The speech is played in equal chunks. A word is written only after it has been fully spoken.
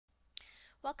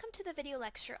Welcome to the video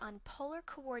lecture on polar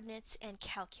coordinates and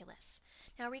calculus.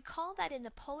 Now recall that in the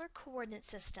polar coordinate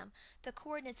system, the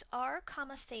coordinates r,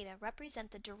 theta represent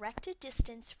the directed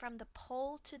distance from the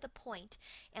pole to the point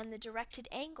and the directed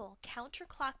angle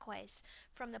counterclockwise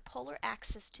from the polar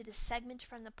axis to the segment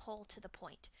from the pole to the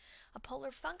point. A polar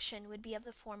function would be of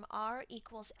the form r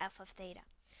equals f of theta.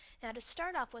 Now to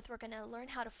start off with, we're going to learn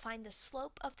how to find the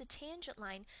slope of the tangent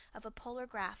line of a polar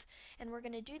graph, and we're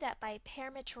going to do that by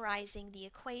parameterizing the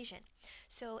equation.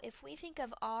 So if we think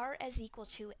of r as equal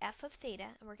to f of theta,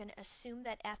 and we're going to assume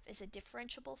that f is a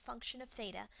differentiable function of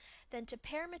theta, then to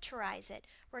parameterize it,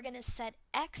 we're going to set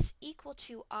x equal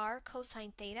to r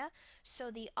cosine theta, so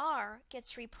the r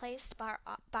gets replaced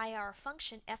by our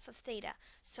function f of theta,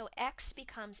 so x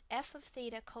becomes f of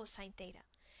theta cosine theta.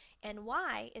 And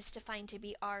y is defined to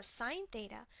be r sine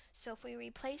theta, so if we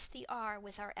replace the r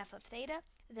with our f of theta,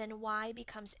 then y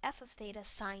becomes f of theta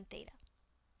sine theta.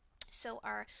 So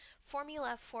our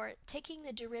formula for taking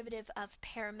the derivative of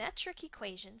parametric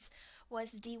equations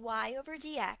was dy over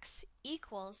dx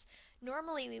equals,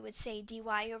 normally we would say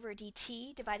dy over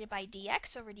dt divided by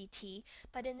dx over dt,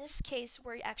 but in this case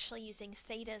we're actually using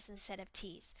thetas instead of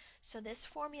t's. So this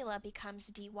formula becomes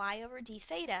dy over d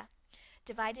theta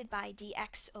divided by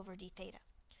dx over d theta.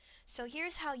 So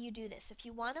here's how you do this. If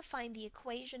you want to find the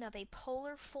equation of a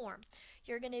polar form,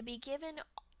 you're going to be given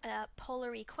a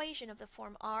polar equation of the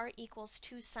form r equals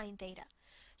 2 sine theta.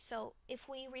 So if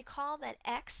we recall that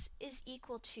x is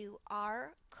equal to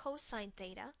r cosine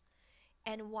theta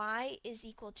and y is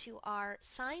equal to r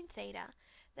sine theta,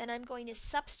 then I'm going to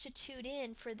substitute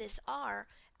in for this r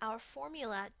our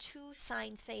formula 2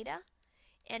 sine theta,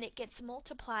 and it gets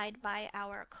multiplied by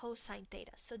our cosine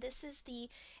theta. So this is the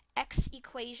x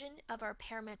equation of our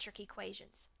parametric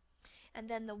equations. And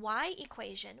then the y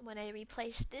equation, when I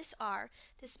replace this r,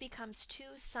 this becomes 2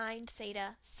 sine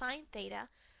theta sine theta.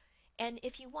 And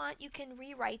if you want, you can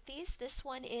rewrite these. This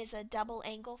one is a double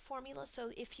angle formula,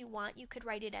 so if you want, you could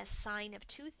write it as sine of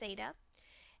 2 theta.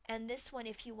 And this one,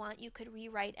 if you want, you could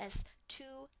rewrite as 2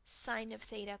 sine of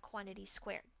theta quantity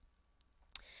squared.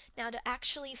 Now to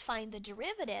actually find the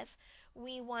derivative,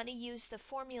 we want to use the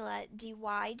formula dy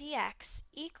dx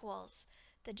equals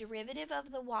the derivative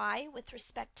of the y with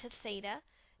respect to theta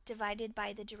divided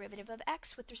by the derivative of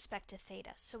x with respect to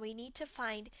theta. So we need to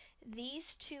find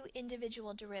these two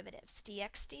individual derivatives,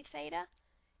 dx d theta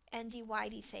and dy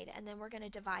d theta, and then we're going to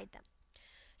divide them.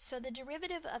 So the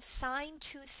derivative of sine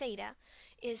 2 theta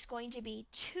is going to be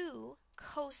 2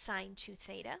 cosine 2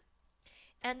 theta.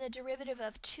 And the derivative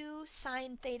of 2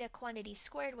 sine theta quantity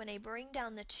squared, when I bring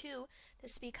down the 2,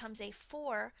 this becomes a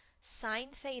 4 sine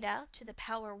theta to the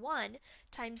power 1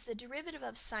 times the derivative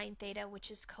of sine theta, which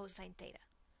is cosine theta.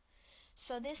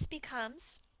 So this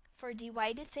becomes, for dy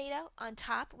to theta, on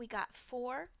top we got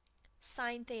 4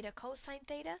 sine theta cosine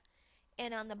theta,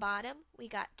 and on the bottom we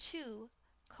got 2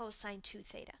 cosine 2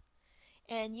 theta.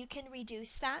 And you can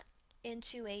reduce that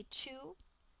into a 2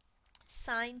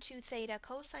 sine 2 theta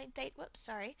cosine theta,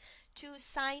 2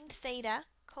 sine theta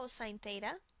cosine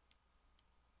theta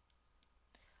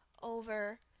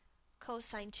over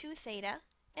cosine 2 theta.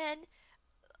 And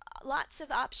lots of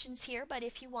options here, but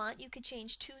if you want, you could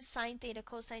change 2 sine theta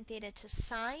cosine theta to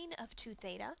sine of 2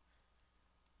 theta.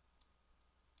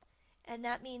 And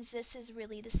that means this is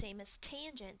really the same as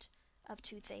tangent of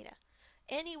 2 theta.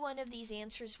 Any one of these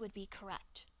answers would be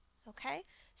correct. Okay,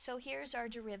 so here's our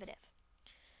derivative.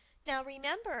 Now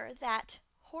remember that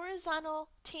horizontal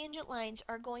tangent lines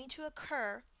are going to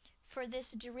occur for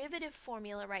this derivative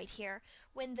formula right here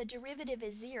when the derivative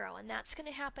is 0, and that's going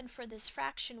to happen for this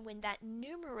fraction when that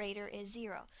numerator is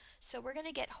 0. So we're going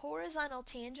to get horizontal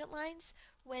tangent lines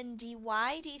when dy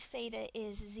d theta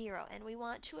is 0, and we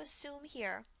want to assume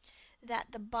here that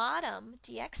the bottom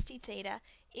dx d theta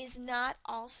is not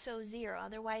also 0,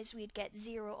 otherwise we'd get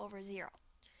 0 over 0.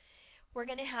 We're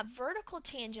going to have vertical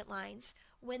tangent lines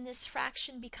when this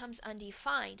fraction becomes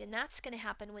undefined, and that's going to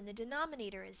happen when the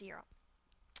denominator is 0.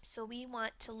 So we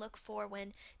want to look for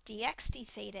when dx d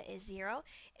theta is 0,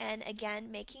 and again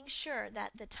making sure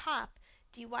that the top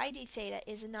dy d theta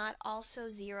is not also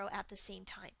 0 at the same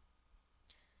time.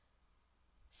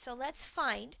 So let's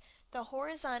find the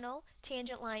horizontal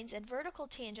tangent lines and vertical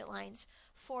tangent lines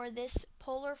for this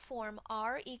polar form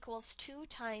r equals 2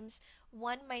 times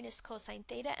 1 minus cosine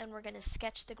theta, and we're going to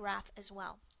sketch the graph as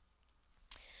well.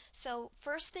 So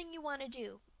first thing you want to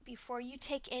do before you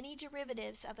take any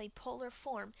derivatives of a polar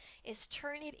form is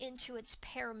turn it into its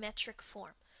parametric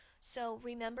form. So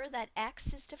remember that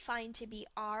x is defined to be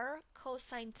r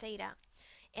cosine theta,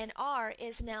 and r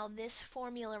is now this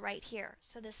formula right here.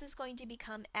 So this is going to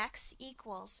become x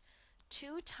equals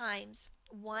 2 times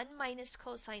 1 minus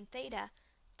cosine theta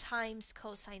times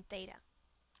cosine theta.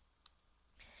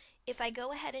 If I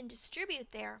go ahead and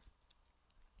distribute there,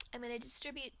 I'm going to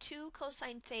distribute 2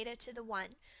 cosine theta to the 1,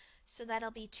 so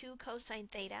that'll be 2 cosine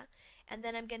theta, and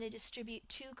then I'm going to distribute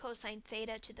 2 cosine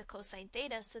theta to the cosine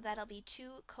theta, so that'll be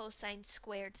 2 cosine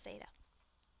squared theta.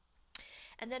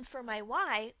 And then for my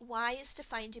y is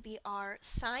defined to be r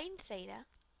sine theta.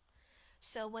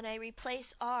 So when I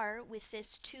replace r with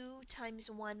this 2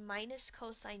 times 1 minus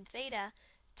cosine theta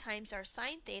times r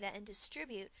sine theta and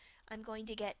distribute, I'm going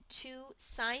to get 2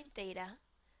 sine theta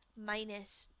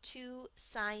minus 2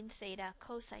 sine theta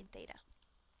cosine theta.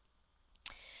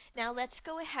 Now let's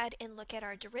go ahead and look at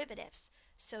our derivatives.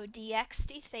 So dx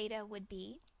d theta would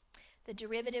be, the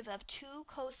derivative of 2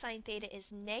 cosine theta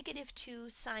is negative 2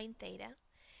 sine theta,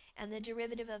 and the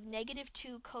derivative of negative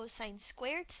 2 cosine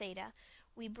squared theta,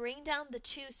 we bring down the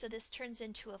 2, so this turns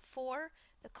into a 4.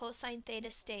 The cosine theta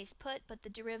stays put, but the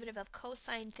derivative of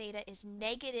cosine theta is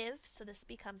negative, so this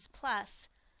becomes plus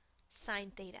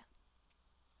sine theta.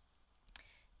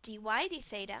 dy d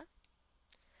theta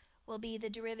will be the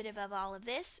derivative of all of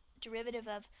this. Derivative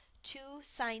of 2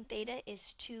 sine theta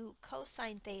is 2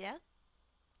 cosine theta.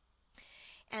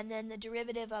 And then the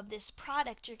derivative of this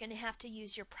product, you're going to have to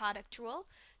use your product rule.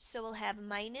 So we'll have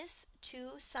minus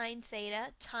 2 sine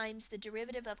theta times the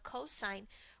derivative of cosine,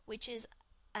 which is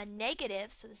a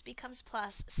negative, so this becomes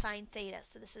plus sine theta.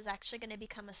 So this is actually going to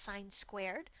become a sine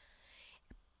squared.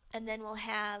 And then we'll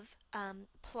have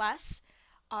plus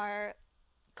our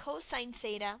cosine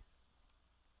theta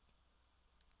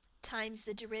times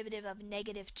the derivative of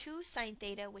negative 2 sine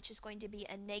theta, which is going to be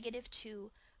a negative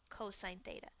 2 cosine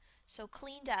theta. So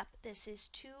cleaned up, this is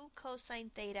 2 cosine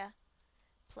theta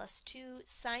plus 2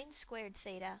 sine squared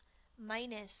theta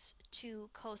minus 2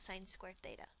 cosine squared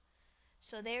theta.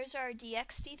 So there's our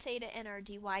dx d theta and our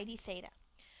dy d theta.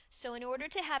 So in order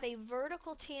to have a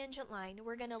vertical tangent line,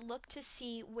 we're going to look to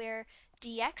see where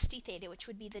dx d theta, which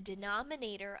would be the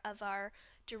denominator of our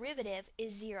derivative,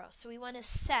 is 0. So we want to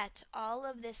set all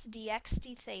of this dx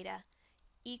d theta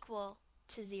equal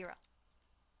to 0.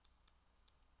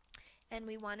 And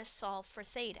we want to solve for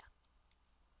theta.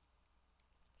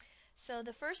 So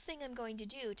the first thing I'm going to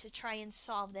do to try and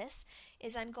solve this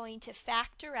is I'm going to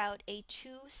factor out a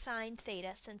 2 sine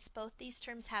theta, since both these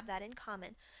terms have that in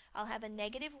common. I'll have a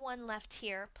negative 1 left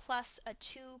here plus a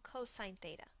 2 cosine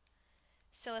theta.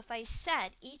 So if I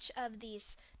set each of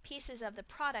these pieces of the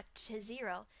product to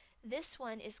 0, this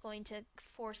one is going to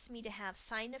force me to have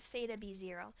sine of theta be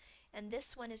 0, and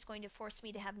this one is going to force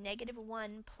me to have negative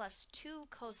 1 plus 2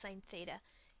 cosine theta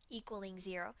equaling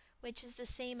 0, which is the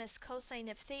same as cosine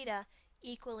of theta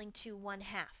equaling to 1/2.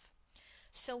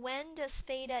 So when does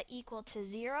theta equal to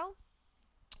 0?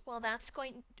 Well,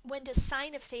 when does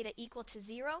sine of theta equal to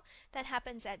 0? That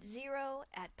happens at 0,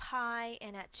 at pi,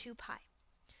 and at 2 pi.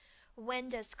 When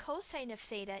does cosine of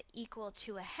theta equal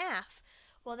to 1/2?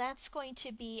 Well, that's going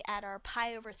to be at our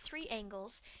pi over 3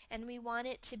 angles, and we want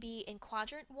it to be in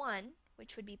quadrant 1,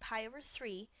 which would be pi over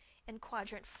 3, and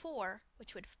quadrant 4,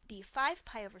 which would be 5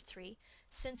 pi over 3,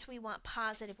 since we want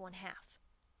positive 1/2.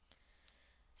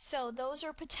 So those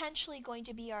are potentially going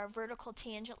to be our vertical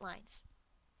tangent lines.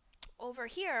 Over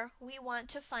here, we want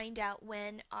to find out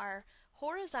when our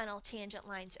horizontal tangent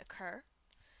lines occur.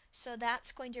 So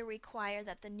that's going to require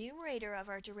that the numerator of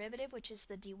our derivative, which is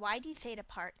the dy d theta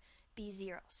part, be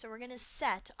 0. So we're going to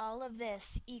set all of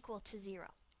this equal to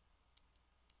 0.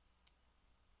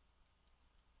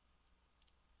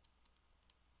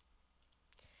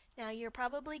 Now you're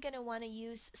probably going to want to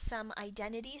use some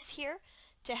identities here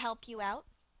to help you out.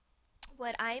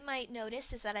 What I might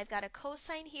notice is that I've got a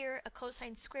cosine here, a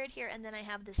cosine squared here, and then I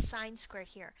have the sine squared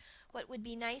here. What would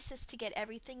be nice is to get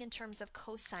everything in terms of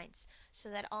cosines so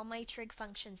that all my trig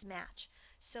functions match.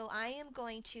 So I am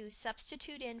going to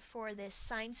substitute in for this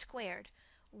sine squared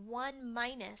 1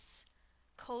 minus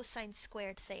cosine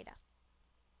squared theta.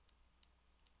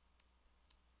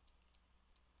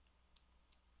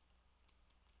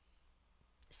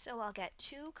 So I'll get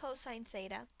 2 cosine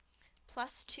theta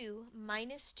plus 2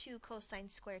 minus 2 cosine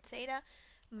squared theta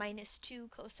minus 2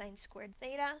 cosine squared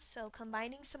theta. So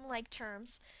combining some like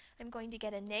terms, I'm going to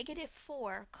get a negative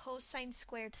 4 cosine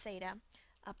squared theta,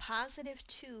 a positive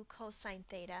 2 cosine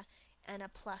theta, and a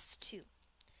plus 2.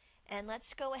 And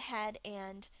let's go ahead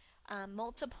and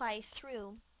multiply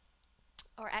through,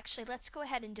 or actually let's go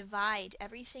ahead and divide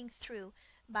everything through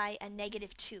by a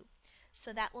negative 2.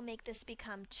 So that will make this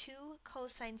become 2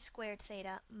 cosine squared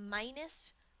theta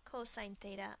minus cosine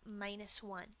theta minus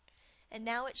 1. And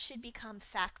now it should become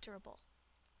factorable.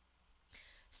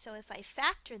 So if I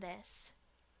factor this,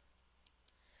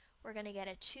 we're going to get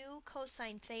a 2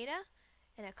 cosine theta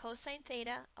and a cosine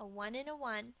theta, a 1 and a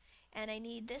 1, and I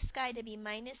need this guy to be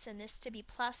minus and this to be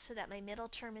plus so that my middle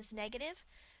term is negative.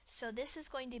 So this is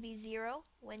going to be 0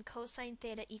 when cosine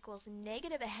theta equals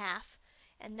negative a half,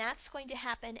 and that's going to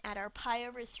happen at our pi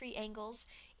over 3 angles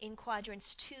in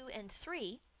quadrants 2 and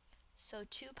 3. So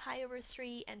 2 pi over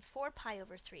 3 and 4 pi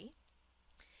over 3.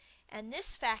 And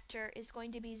this factor is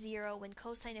going to be 0 when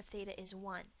cosine of theta is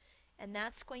 1. And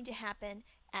that's going to happen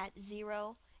at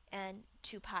 0 and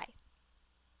 2 pi.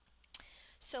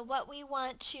 So what we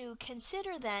want to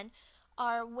consider then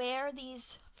are where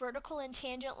these vertical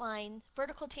tangent lines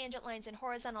and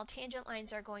horizontal tangent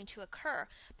lines are going to occur.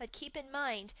 But keep in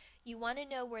mind, you want to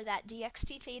know where that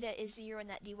dxt theta is 0 and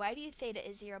that dy theta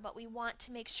is 0, but we want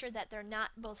to make sure that they're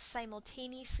not both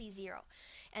simultaneously 0.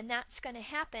 And that's going to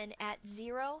happen at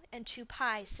 0 and 2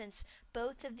 pi, since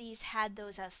both of these had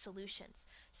those as solutions.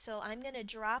 So I'm going to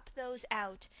drop those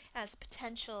out as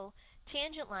potential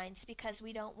tangent lines because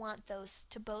we don't want those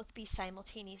to both be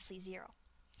simultaneously 0.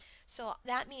 So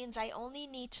that means I only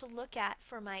need to look at,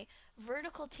 for my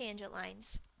vertical tangent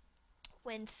lines,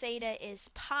 when theta is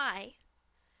pi,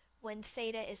 when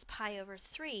theta is pi over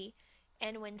 3,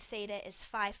 and when theta is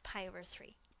 5 pi over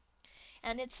 3.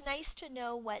 And it's nice to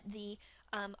know what the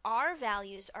r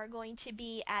values are going to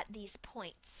be at these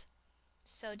points.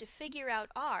 So to figure out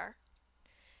r,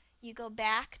 you go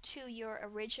back to your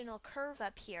original curve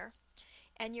up here,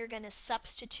 and you're going to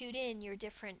substitute in your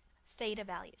different theta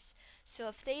values. So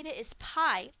if theta is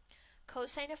pi,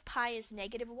 cosine of pi is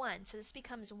negative 1. So this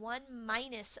becomes 1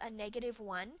 minus a negative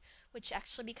 1, which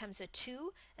actually becomes a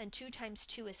 2, and 2 times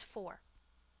 2 is 4.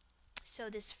 So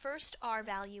this first r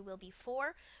value will be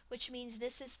 4, which means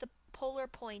this is the polar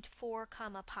point 4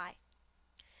 comma pi.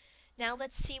 Now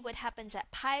let's see what happens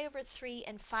at pi over 3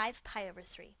 and 5 pi over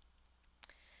 3.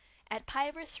 At pi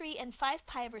over 3 and 5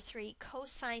 pi over 3,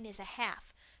 cosine is a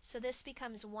half. So this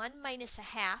becomes 1 minus a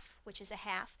half, which is a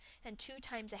half, and 2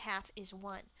 times a half is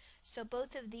 1. So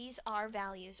both of these r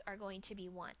values are going to be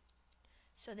 1.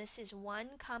 So this is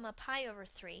 1 comma pi over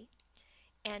 3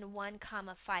 and 1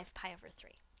 comma 5 pi over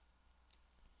 3.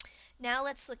 Now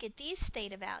let's look at these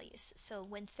theta values. So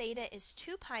when theta is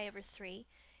 2 pi over 3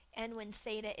 and when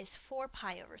theta is 4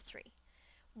 pi over 3.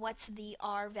 What's the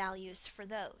r values for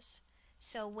those?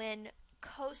 So when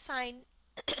cosine,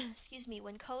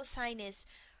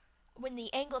 when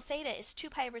the angle theta is 2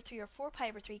 pi over 3 or 4 pi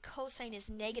over 3, cosine is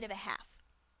negative a half.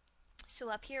 So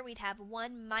up here we'd have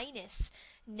 1 minus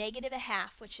negative a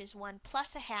half, which is 1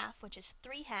 plus a half, which is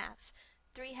 3 halves.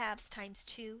 3 halves times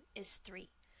 2 is 3.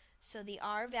 So the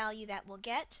r value that we'll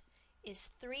get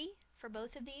is 3 for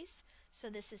both of these.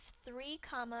 So this is 3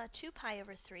 comma 2 pi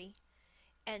over 3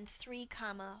 and 3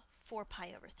 comma 4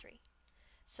 pi over 3.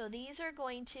 So these are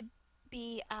going to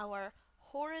be our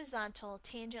horizontal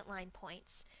tangent line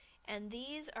points, and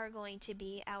these are going to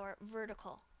be our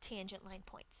vertical tangent line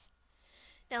points.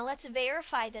 Now let's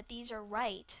verify that these are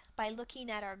right by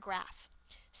looking at our graph.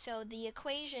 So the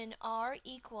equation r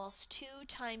equals 2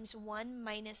 times 1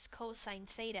 minus cosine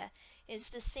theta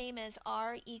is the same as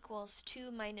r equals 2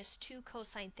 minus 2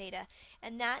 cosine theta,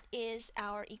 and that is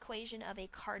our equation of a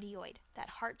cardioid, that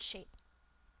heart shape.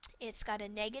 It's got a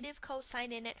negative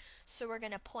cosine in it, so we're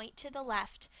going to point to the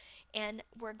left, and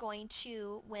we're going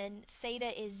to, when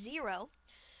theta is 0,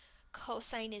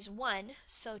 cosine is 1,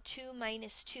 so 2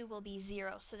 minus 2 will be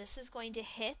 0. So this is going to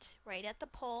hit right at the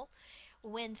pole.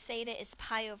 When theta is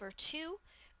pi over 2,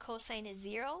 cosine is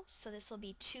 0, so this will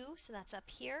be 2, so that's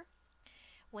up here.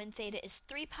 When theta is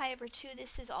 3 pi over 2,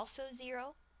 this is also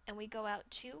 0, and we go out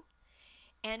 2.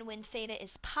 And when theta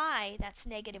is pi, that's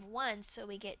negative 1, so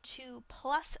we get 2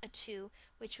 plus a 2,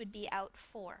 which would be out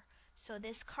 4. So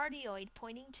this cardioid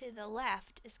pointing to the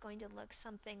left is going to look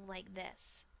something like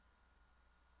this.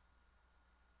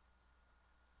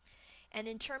 And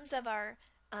in terms of our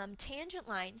tangent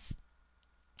lines,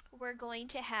 we're going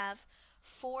to have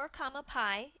 4 comma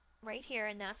pi right here,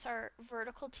 and that's our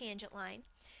vertical tangent line.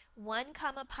 1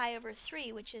 comma pi over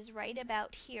 3, which is right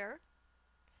about here,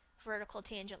 vertical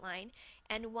tangent line,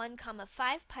 and 1 comma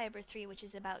 5 pi over 3, which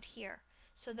is about here.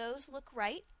 So those look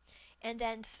right. And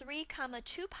then 3 comma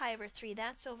 2 pi over 3,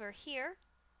 that's over here.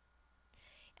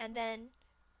 And then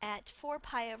at 4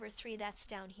 pi over 3, that's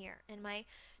down here. And my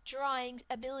drawing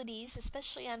abilities,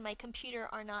 especially on my computer,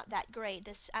 are not that great.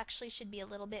 This actually should be a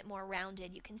little bit more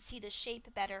rounded. You can see the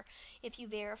shape better if you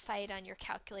verify it on your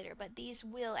calculator, but these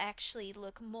will actually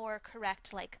look more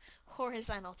correct, like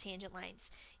horizontal tangent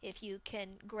lines, if you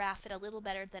can graph it a little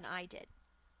better than I did.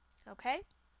 Okay?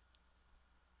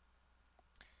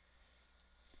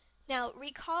 Now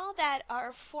recall that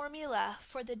our formula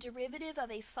for the derivative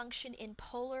of a function in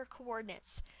polar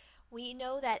coordinates we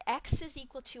know that x is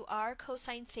equal to r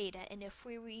cosine theta, and if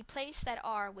we replace that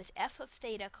r with f of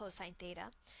theta cosine theta,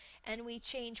 and we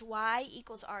change y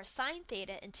equals r sine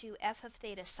theta into f of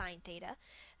theta sine theta,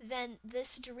 then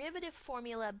this derivative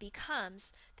formula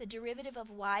becomes the derivative of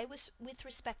y with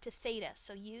respect to theta.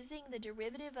 So using the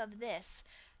derivative of this,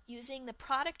 using the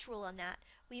product rule on that,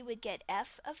 we would get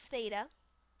f of theta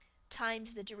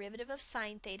times the derivative of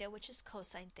sine theta, which is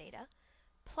cosine theta,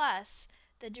 plus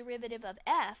the derivative of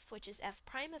f, which is f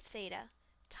prime of theta,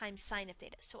 times sine of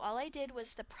theta. So all I did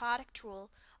was the product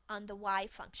rule on the y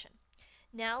function.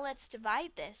 Now let's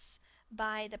divide this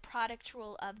by the product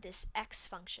rule of this x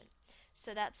function.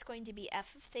 So that's going to be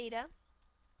f of theta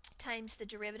times the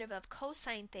derivative of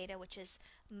cosine theta, which is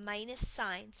minus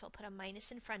sine, so I'll put a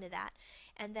minus in front of that,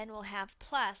 and then we'll have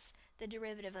plus the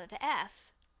derivative of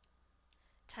f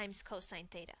times cosine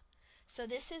theta. So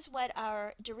this is what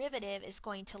our derivative is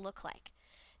going to look like.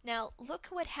 Now look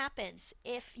what happens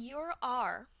if your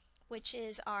r, which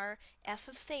is our f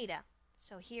of theta,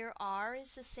 so here r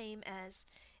is the same as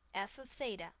f of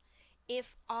theta.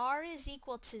 If r is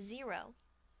equal to 0,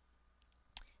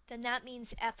 then that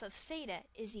means f of theta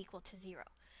is equal to 0.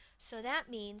 So that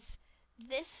means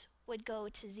this would go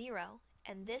to 0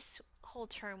 and this whole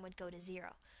term would go to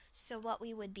 0. So what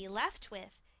we would be left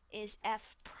with is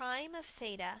f prime of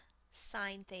theta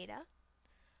sine theta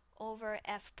over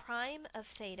f prime of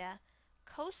theta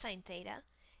cosine theta.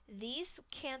 These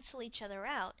cancel each other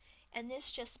out, and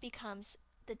this just becomes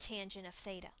the tangent of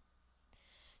theta.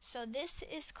 So this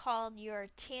is called your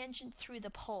tangent through the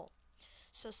pole.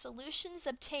 So solutions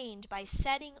obtained by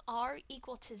setting r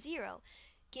equal to 0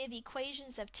 give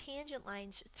equations of tangent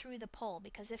lines through the pole,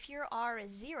 because if your r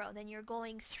is 0, then you're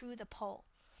going through the pole.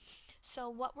 So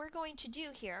what we're going to do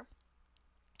here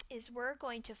is we're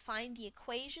going to find the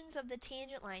equations of the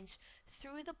tangent lines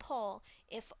through the pole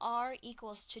if r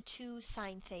equals to 2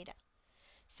 sine theta.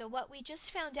 So what we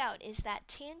just found out is that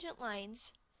tangent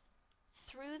lines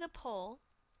through the pole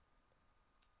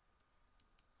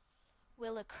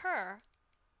will occur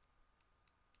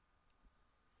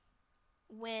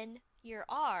when your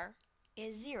r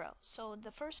is 0. So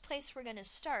the first place we're going to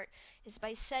start is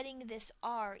by setting this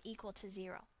r equal to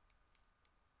 0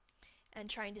 and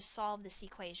trying to solve this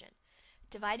equation.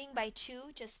 Dividing by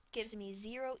 2 just gives me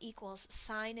 0 equals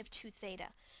sine of 2 theta.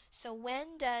 So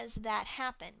when does that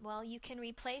happen? Well, you can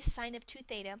replace sine of 2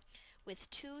 theta with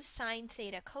 2 sine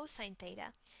theta cosine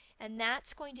theta, and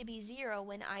that's going to be 0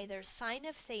 when either sine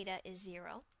of theta is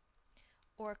 0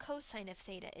 or cosine of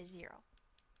theta is 0.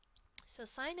 So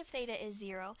sine of theta is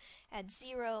 0 at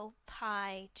 0,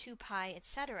 pi, 2 pi,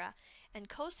 etc. And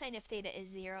cosine of theta is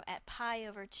 0 at pi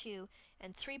over 2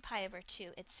 and 3 pi over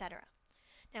 2, etc.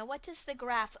 Now what does the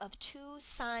graph of 2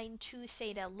 sine 2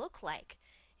 theta look like?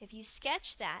 If you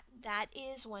sketch that, that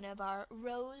is one of our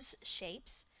rose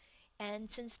shapes.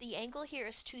 And since the angle here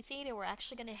is 2 theta, we're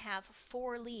actually going to have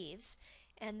 4 leaves,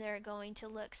 and they're going to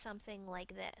look something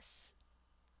like this.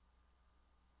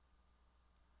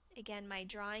 Again, my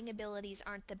drawing abilities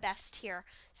aren't the best here,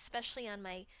 especially on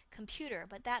my computer,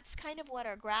 but that's kind of what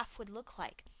our graph would look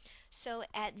like. So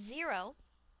at 0,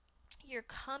 you're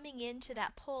coming into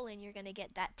that pole and you're going to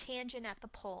get that tangent at the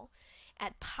pole.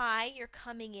 At pi, you're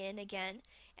coming in again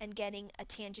and getting a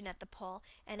tangent at the pole,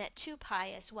 and at 2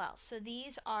 pi as well. So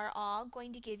these are all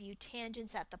going to give you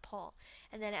tangents at the pole.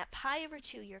 And then at pi over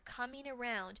 2, you're coming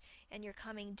around and you're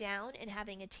coming down and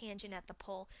having a tangent at the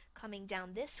pole coming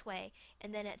down this way.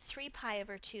 And then at 3 pi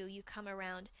over 2, you come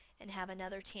around and have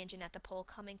another tangent at the pole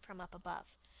coming from up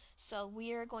above. So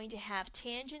we're going to have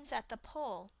tangents at the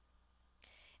pole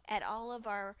at all of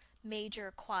our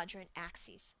major quadrant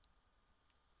axes.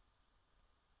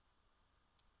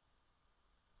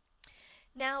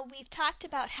 Now we've talked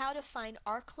about how to find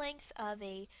arc length of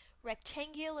a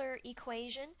rectangular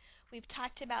equation. We've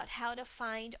talked about how to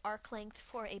find arc length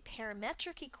for a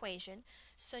parametric equation.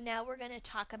 So now we're going to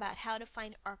talk about how to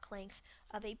find arc length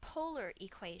of a polar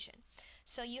equation.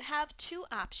 So you have two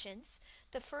options.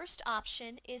 The first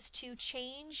option is to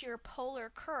change your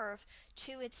polar curve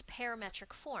to its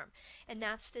parametric form. And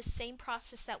that's the same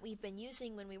process that we've been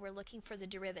using when we were looking for the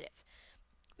derivative.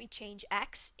 We change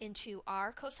x into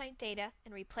r cosine theta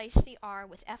and replace the r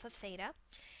with f of theta,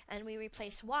 and we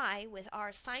replace y with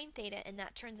r sine theta, and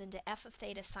that turns into f of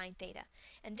theta sine theta.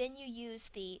 And then you use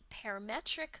the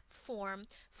parametric form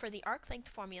for the arc length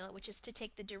formula, which is to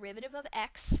take the derivative of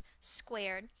x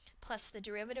squared plus the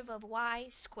derivative of y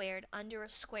squared under a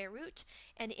square root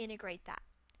and integrate that.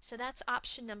 So that's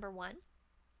option number 1.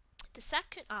 The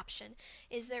second option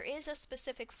is there is a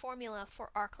specific formula for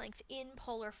arc length in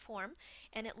polar form,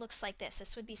 and it looks like this.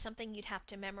 This would be something you'd have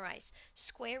to memorize.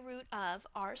 Square root of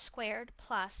r squared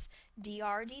plus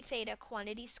dr d theta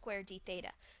quantity squared d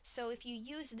theta. So if you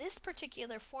use this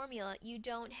particular formula, you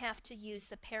don't have to use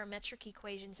the parametric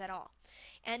equations at all.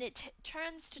 And it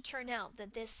tends to turn out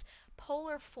that this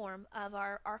polar form of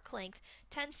our arc length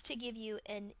tends to give you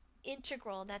an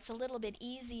integral that's a little bit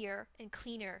easier and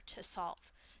cleaner to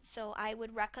solve. So I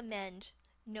would recommend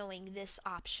knowing this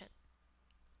option.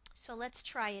 So let's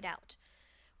try it out.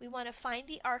 We want to find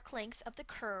the arc length of the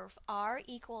curve r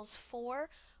equals 4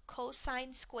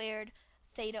 cosine squared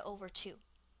theta over 2.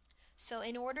 So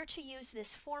in order to use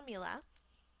this formula,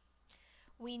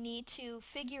 we need to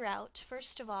figure out,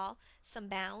 first of all, some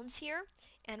bounds here,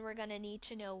 and we're going to need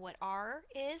to know what r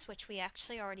is, which we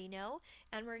actually already know,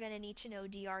 and we're going to need to know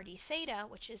dr d theta,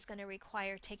 which is going to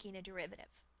require taking a derivative.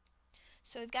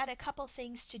 So we've got a couple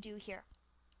things to do here.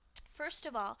 First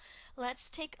of all, let's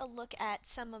take a look at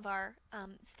some of our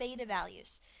theta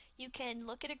values. You can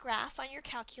look at a graph on your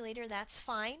calculator, that's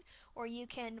fine, or you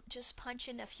can just punch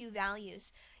in a few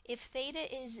values. If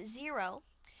theta is 0,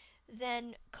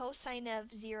 then cosine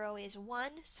of 0 is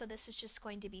 1, so this is just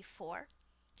going to be 4.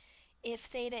 If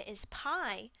theta is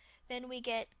pi, then we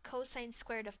get cosine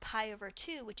squared of pi over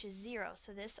 2, which is 0,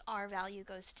 so this r value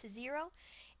goes to 0.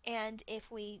 And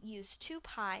if we use 2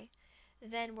 pi,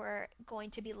 then we're going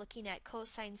to be looking at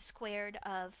cosine squared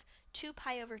of 2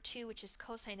 pi over 2, which is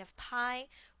cosine of pi.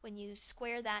 When you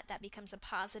square that, that becomes a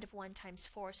positive 1 times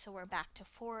 4, so we're back to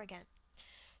 4 again.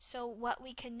 So what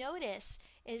we can notice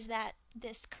is that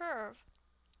this curve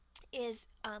is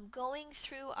going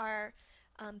through our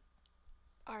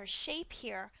shape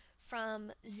here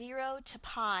from 0 to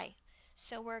pi.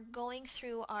 So we're going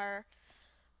through our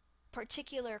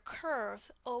particular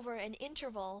curve over an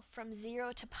interval from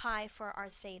 0 to pi for our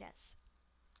thetas.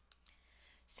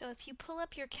 So if you pull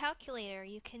up your calculator,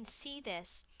 you can see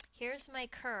this. Here's my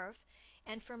curve,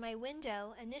 and for my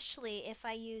window, initially if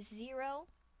I use 0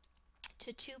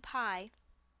 to 2 pi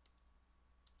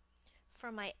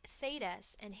for my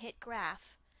thetas and hit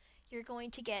graph, you're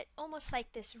going to get almost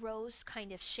like this rose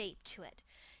kind of shape to it.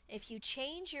 If you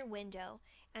change your window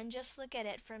and just look at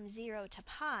it from 0 to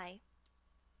pi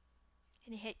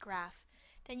and hit graph,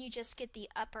 then you just get the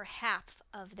upper half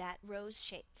of that rose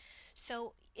shape.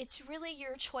 So it's really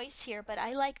your choice here, but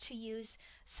I like to use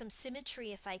some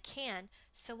symmetry if I can.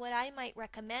 So what I might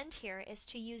recommend here is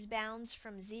to use bounds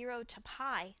from 0 to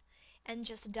pi and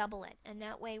just double it, and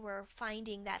that way we're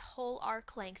finding that whole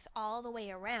arc length all the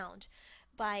way around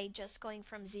by just going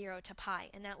from 0 to pi,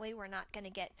 and that way we're not going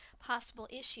to get possible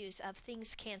issues of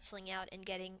things canceling out and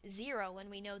getting 0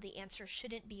 when we know the answer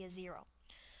shouldn't be a 0.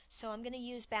 So I'm going to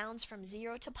use bounds from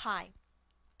 0 to pi.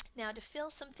 Now to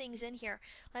fill some things in here,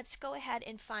 let's go ahead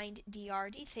and find dr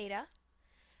d theta.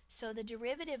 So the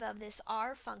derivative of this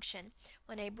r function,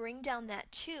 when I bring down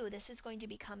that 2, this is going to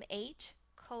become 8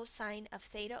 cosine of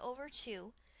theta over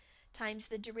 2 times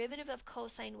the derivative of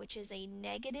cosine, which is a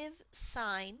negative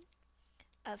sine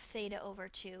of theta over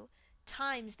 2,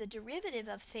 times the derivative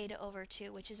of theta over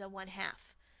 2, which is a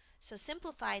 1/2. So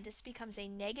simplified, this becomes a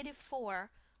negative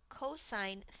 4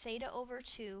 cosine theta over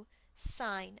 2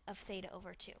 sine of theta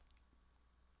over 2.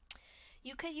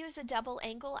 You could use a double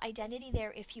angle identity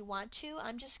there if you want to.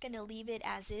 I'm just going to leave it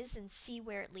as is and see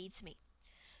where it leads me.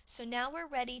 So now we're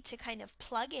ready to kind of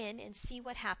plug in and see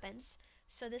what happens.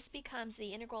 So this becomes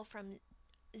the integral from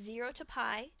 0 to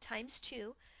pi times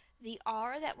 2. The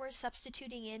r that we're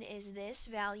substituting in is this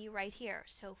value right here.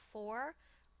 So 4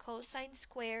 cosine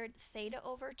squared theta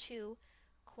over 2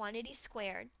 quantity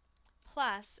squared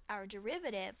plus our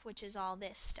derivative, which is all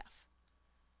this stuff.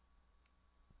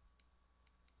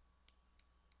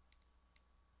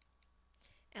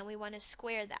 And we want to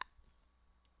square that.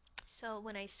 So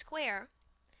when I square,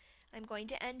 I'm going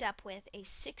to end up with a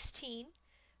 16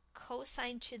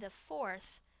 cosine to the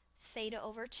 4th theta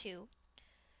over 2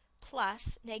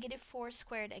 plus negative 4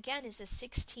 squared again is a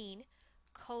 16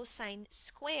 cosine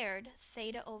squared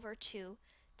theta over 2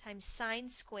 times sine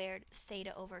squared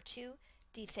theta over 2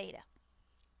 d theta.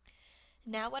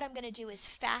 Now what I'm going to do is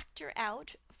factor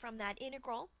out from that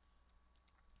integral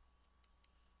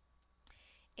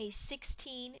a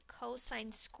 16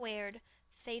 cosine squared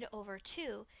theta over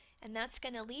 2, and that's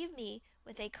going to leave me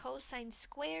with a cosine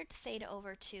squared theta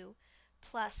over 2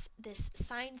 plus this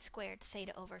sine squared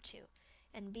theta over 2.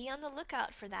 And be on the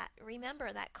lookout for that.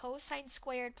 Remember that cosine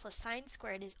squared plus sine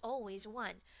squared is always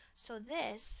 1. So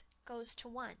this goes to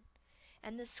 1.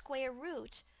 And the square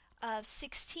root of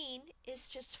 16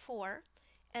 is just 4,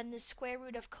 and the square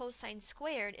root of cosine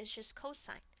squared is just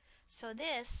cosine. So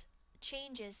this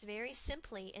changes very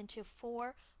simply into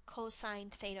 4 cosine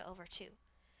theta over 2.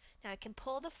 Now I can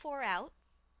pull the 4 out,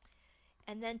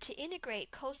 and then to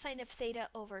integrate cosine of theta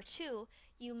over 2,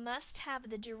 you must have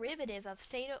the derivative of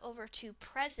theta over 2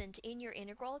 present in your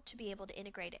integral to be able to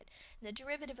integrate it. And the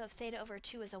derivative of theta over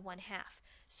 2 is a 1/2.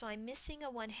 So I'm missing a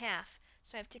 1/2,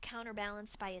 so I have to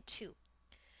counterbalance by a 2.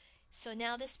 So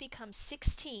now this becomes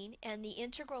 16, and the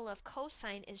integral of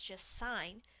cosine is just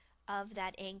sine of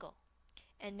that angle.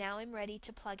 And now I'm ready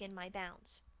to plug in my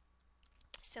bounds.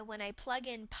 So when I plug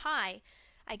in pi,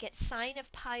 I get sine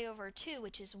of pi over 2,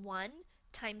 which is 1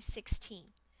 times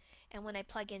 16. And when I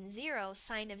plug in 0,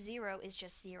 sine of 0 is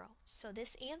just 0. So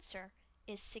this answer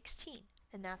is 16,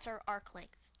 and that's our arc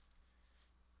length.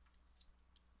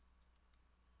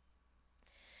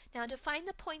 Now to find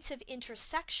the points of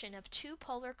intersection of two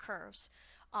polar curves,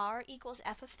 r equals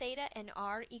f of theta and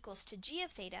r equals to g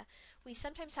of theta, we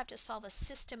sometimes have to solve a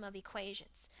system of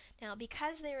equations. Now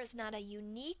because there is not a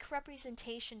unique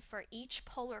representation for each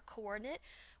polar coordinate,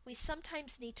 we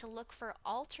sometimes need to look for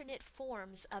alternate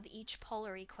forms of each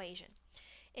polar equation.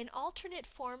 An alternate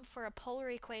form for a polar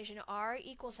equation r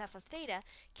equals f of theta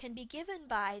can be given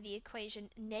by the equation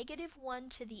 -1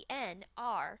 to the n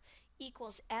r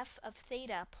equals f of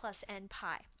theta plus n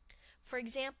pi. For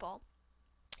example,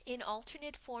 in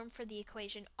alternate form for the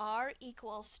equation r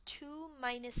equals 2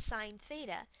 minus sine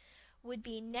theta would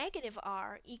be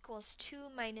 -r equals 2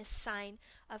 minus sine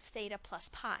of theta plus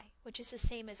pi, which is the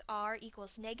same as r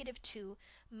equals -2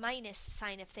 minus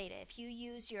sine of theta. If you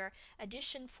use your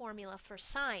addition formula for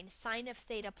sine of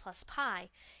theta plus pi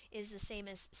is the same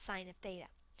as sine of theta.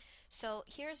 So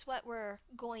here's what we're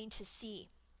going to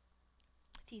see.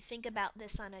 If you think about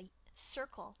this on a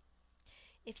circle,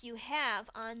 if you have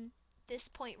on this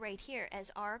point right here as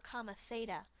r comma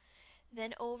theta,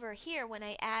 then over here when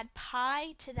I add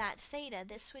pi to that theta,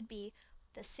 this would be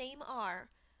the same r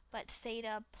but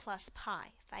theta plus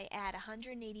pi if I add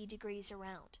 180 degrees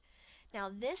around. Now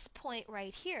this point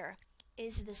right here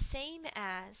is the same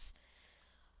as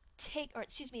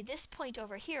this point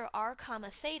over here, r comma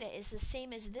theta, is the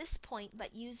same as this point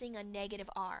but using a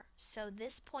 -r. So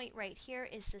this point right here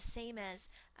is the same as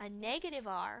a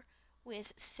 -r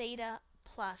with theta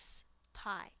plus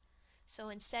pi. So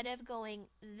instead of going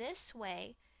this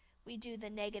way, we do the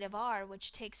 -r,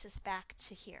 which takes us back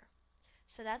to here.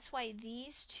 So that's why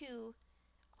these two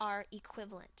are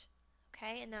equivalent.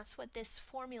 Okay, and that's what this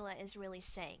formula is really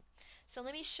saying. So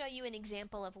let me show you an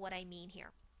example of what I mean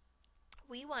here.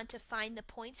 We want to find the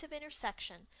points of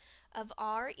intersection of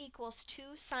r equals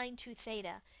 2 sine 2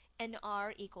 theta and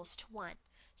r equals to 1.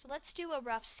 So let's do a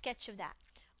rough sketch of that.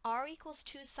 R equals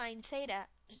 2 sine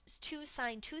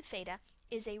 2 theta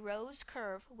is a rose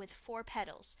curve with 4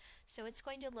 petals. So it's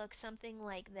going to look something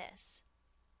like this.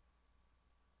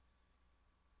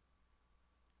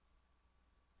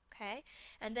 Okay,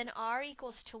 and then r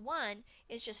equals to 1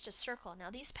 is just a circle.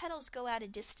 Now these petals go out a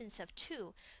distance of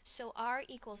 2, so r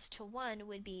equals to 1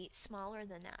 would be smaller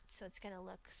than that. So it's going to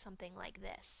look something like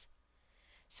this.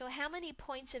 So how many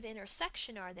points of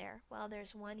intersection are there? Well,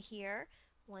 there's one here,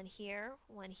 one here,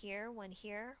 one here, one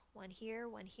here, one here,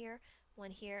 one here,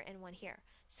 one here, and one here.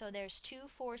 So there's 2,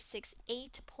 4, 6,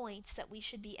 8 points that we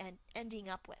should be ending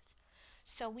up with.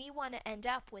 So we want to end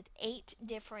up with 8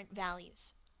 different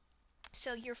values.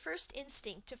 So your first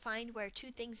instinct to find where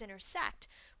two things intersect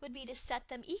would be to set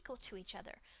them equal to each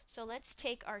other. So let's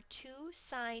take our 2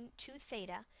 sine 2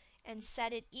 theta and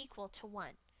set it equal to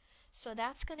 1. So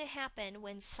that's going to happen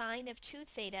when sine of 2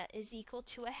 theta is equal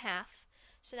to 1/2.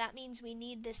 So that means we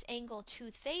need this angle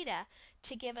 2 theta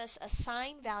to give us a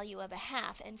sine value of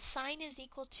 1/2. And sine is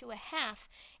equal to 1/2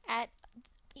 at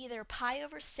either pi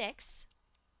over 6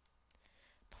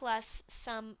 plus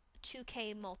some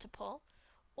 2k multiple,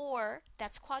 or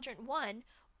that's quadrant 1,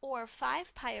 or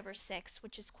 5 pi over 6,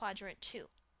 which is quadrant 2.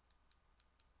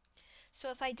 So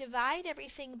if I divide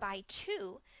everything by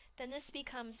 2, then this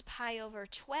becomes pi over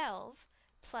 12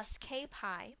 plus k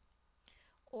pi,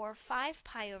 or 5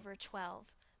 pi over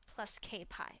 12 plus k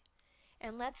pi.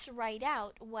 And let's write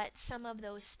out what some of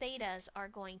those thetas are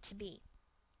going to be.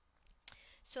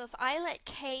 So if I let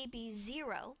k be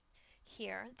 0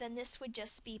 here, then this would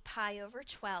just be pi over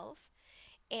 12.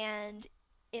 And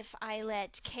if I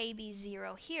let k be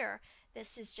 0 here,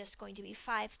 this is just going to be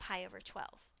 5 pi over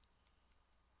 12.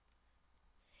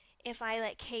 If I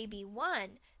let k be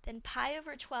 1, then pi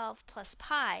over 12 plus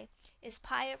pi is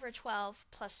pi over 12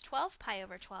 plus 12 pi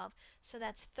over 12, so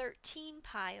that's 13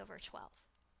 pi over 12.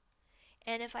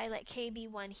 And if I let k be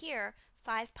 1 here,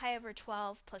 5 pi over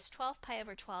 12 plus 12 pi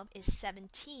over 12 is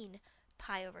 17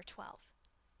 pi over 12.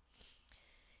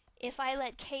 If I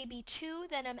let k be 2,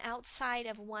 then I'm outside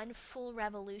of one full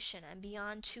revolution. I'm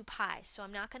beyond 2 pi. So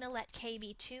I'm not going to let k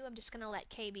be 2. I'm just going to let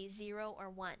k be 0 or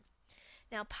 1.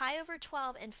 Now pi over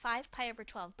 12 and 5 pi over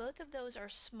 12, both of those are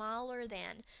smaller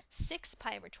than 6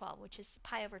 pi over 12, which is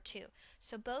pi over 2.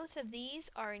 So both of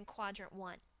these are in quadrant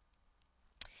 1.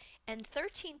 And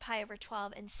 13 pi over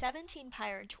 12 and 17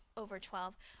 pi over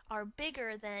 12 are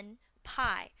bigger than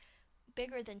pi,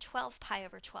 bigger than 12 pi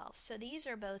over 12. So these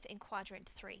are both in quadrant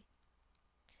 3.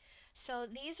 So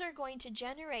these are going to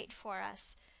generate for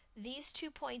us these 2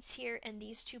 points here and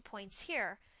these 2 points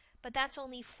here, but that's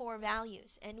only 4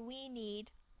 values and we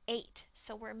need 8.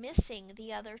 So we're missing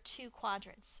the other 2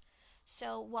 quadrants.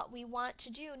 So what we want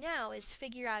to do now is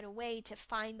figure out a way to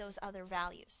find those other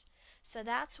values. So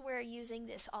that's where using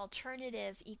this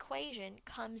alternative equation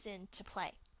comes into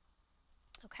play.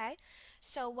 Okay,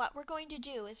 so what we're going to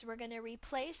do is we're going to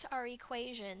replace our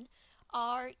equation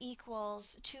r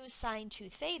equals 2 sine 2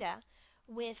 theta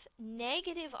with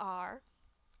negative r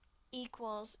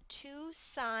equals 2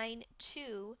 sine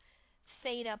 2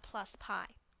 theta plus pi.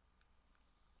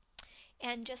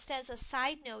 And just as a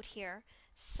side note here,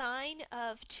 sine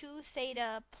of 2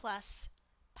 theta plus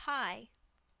pi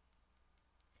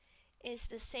is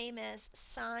the same as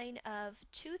sine of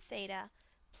 2 theta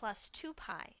plus 2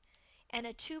 pi. And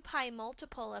a 2 pi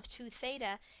multiple of 2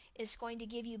 theta is going to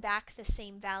give you back the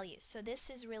same value. So this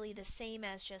is really the same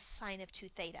as just sine of 2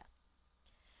 theta.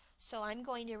 So I'm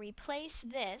going to replace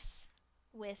this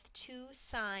with 2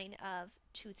 sine of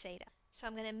 2 theta. So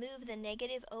I'm going to move the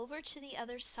negative over to the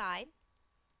other side.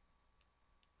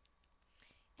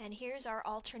 And here's our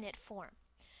alternate form.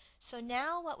 So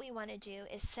now what we want to do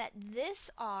is set this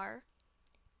r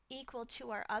equal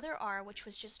to our other r, which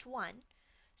was just 1.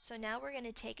 So now we're going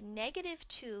to take negative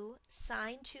 2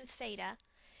 sine 2 theta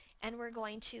and we're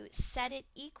going to set it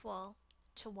equal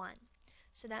to 1.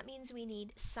 So that means we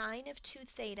need sine of 2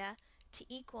 theta to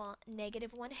equal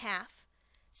negative 1/2.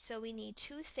 So we need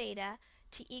 2 theta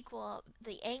to equal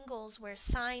the angles where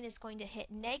sine is going to hit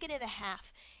negative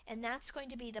 1/2, and that's going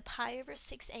to be the pi over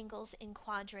 6 angles in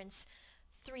quadrants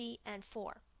 3 and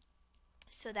 4.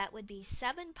 So that would be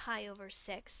 7 pi over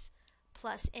 6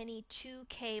 plus any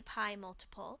 2k pi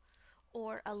multiple,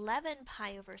 or 11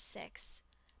 pi over 6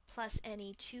 plus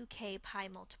any 2k pi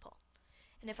multiple.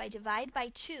 And if I divide by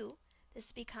 2,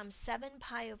 this becomes 7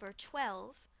 pi over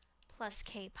 12 plus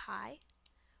k pi,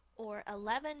 or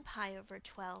 11 pi over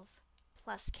 12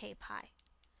 plus k pi.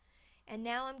 And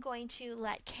now I'm going to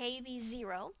let k be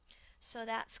 0, so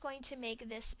that's going to make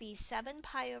this be 7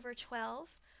 pi over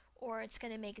 12, or it's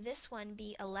going to make this one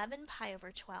be 11 pi over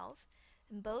 12.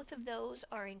 And both of those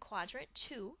are in quadrant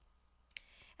 2.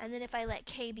 And then if I let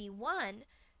k be 1,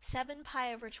 7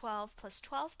 pi over 12 plus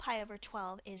 12 pi over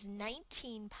 12 is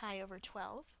 19 pi over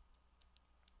 12.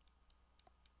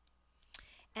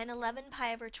 And 11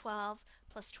 pi over 12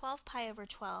 plus 12 pi over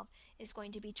 12 is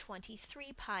going to be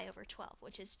 23 pi over 12,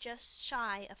 which is just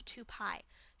shy of 2 pi.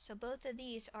 So both of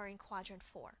these are in quadrant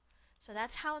 4. So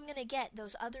that's how I'm going to get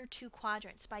those other 2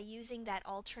 quadrants, by using that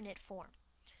alternate form.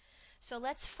 So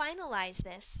let's finalize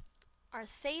this. Our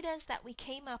thetas that we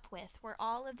came up with were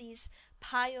all of these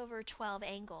pi over 12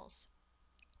 angles.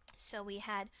 So we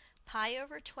had pi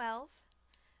over 12,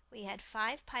 we had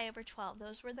 5 pi over 12,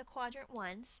 those were the quadrant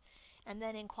 1s, and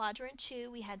then in quadrant 2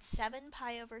 we had 7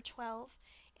 pi over 12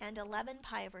 and 11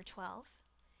 pi over 12.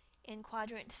 In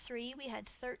quadrant 3 we had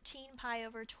 13 pi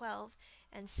over 12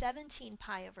 and 17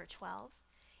 pi over 12.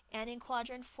 And in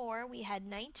quadrant 4 we had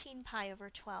 19 pi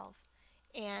over 12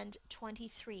 and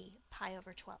 23 pi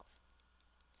over 12.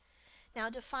 Now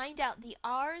to find out the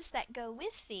r's that go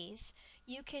with these,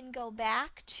 you can go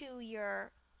back to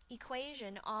your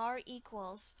equation r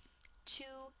equals 2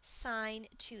 sine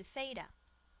 2 theta.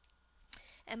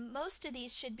 And most of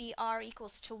these should be r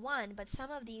equals to 1, but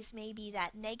some of these may be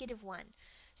that negative 1.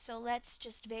 So let's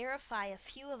just verify a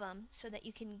few of them so that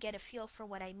you can get a feel for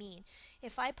what I mean.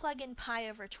 If I plug in pi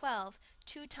over 12,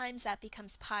 2 times that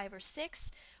becomes pi over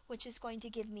 6, which is going to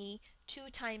give me 2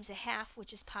 times a half,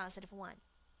 which is positive 1.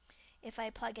 If I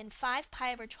plug in 5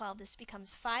 pi over 12, this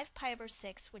becomes 5 pi over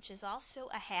 6, which is also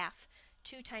a half.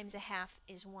 2 times a half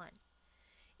is 1.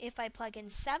 If I plug in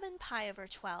 7 pi over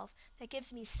 12, that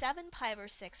gives me 7 pi over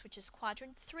 6, which is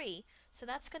quadrant 3, so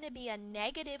that's going to be a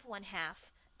negative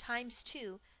 1/2 times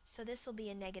 2, so this will be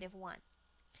a negative 1.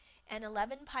 And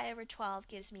 11 pi over 12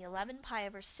 gives me 11 pi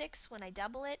over 6 when I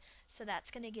double it, so that's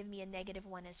going to give me a negative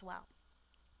 1 as well.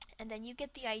 And then you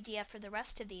get the idea for the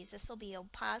rest of these. This will be a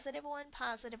positive 1,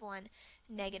 positive 1,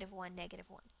 negative 1, negative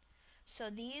 1.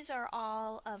 So these are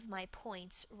all of my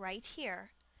points right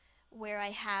here where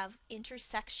I have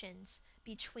intersections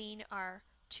between our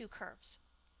two curves.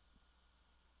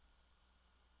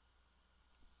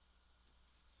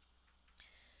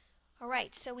 All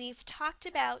right, so we've talked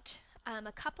about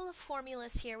a couple of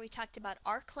formulas here. We talked about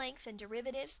arc length and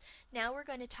derivatives. Now we're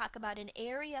going to talk about an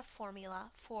area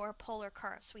formula for polar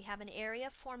curves. We have an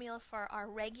area formula for our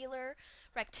regular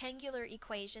rectangular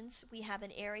equations. We have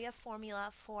an area formula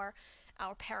for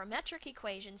our parametric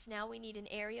equations. Now we need an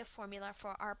area formula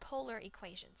for our polar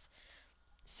equations.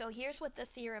 So here's what the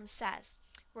theorem says.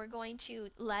 We're going to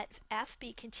let f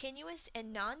be continuous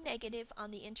and non-negative on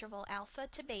the interval alpha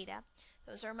to beta.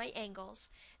 Those are my angles.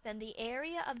 Then the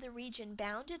area of the region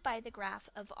bounded by the graph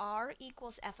of r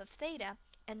equals f of theta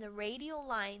and the radial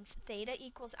lines theta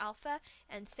equals alpha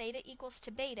and theta equals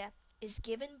to beta is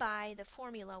given by the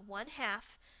formula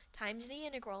 1/2 times the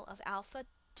integral of alpha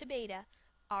to beta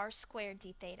r squared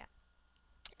d theta.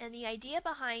 And the idea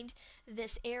behind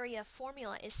this area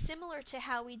formula is similar to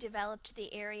how we developed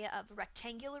the area of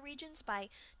rectangular regions by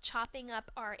chopping up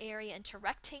our area into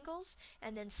rectangles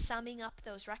and then summing up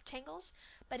those rectangles.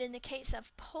 But in the case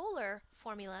of polar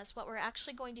formulas, what we're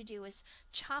actually going to do is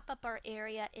chop up our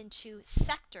area into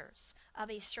sectors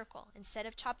of a circle. Instead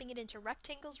of chopping it into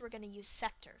rectangles, we're going to use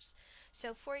sectors.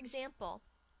 So for example,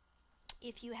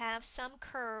 if you have some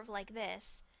curve like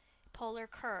this, polar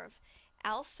curve,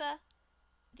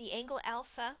 the angle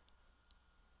alpha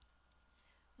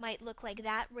might look like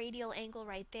that radial angle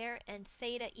right there, and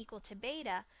theta equal to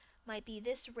beta might be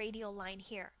this radial line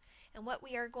here. And what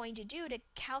we are going to do to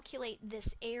calculate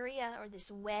this area or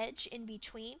this wedge in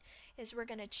between is we're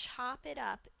going to chop it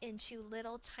up into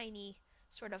little tiny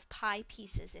sort of pie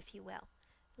pieces, if you will,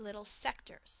 little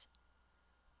sectors.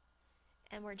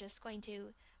 And we're just going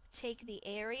to take the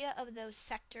area of those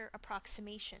sector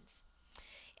approximations.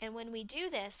 And when we do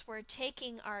this, we're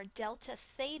taking our delta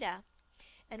theta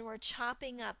and we're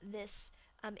chopping up this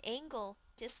angle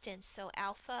distance, so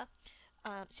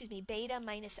beta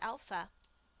minus alpha,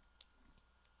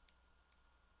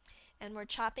 and we're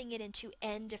chopping it into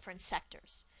n different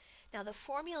sectors. Now the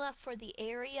formula for the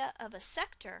area of a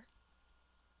sector,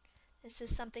 this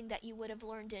is something that you would have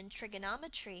learned in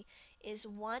trigonometry, is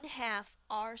 1/2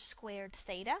 r squared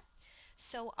theta.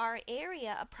 So our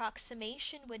area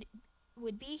approximation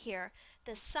would be here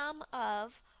the sum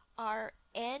of our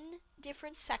n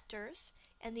different sectors,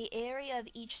 and the area of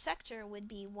each sector would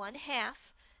be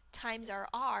 1/2 times our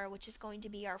r, which is going to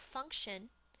be our function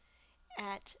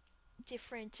at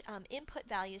different input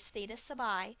values, theta sub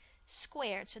I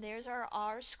squared. So there's our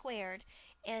r squared,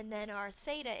 and then our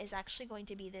theta is actually going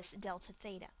to be this delta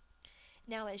theta.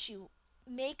 Now as you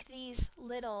make these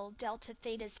little delta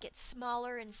thetas get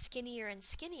smaller and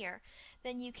skinnier,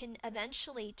 then you can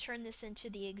eventually turn this into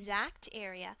the exact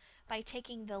area by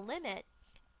taking the limit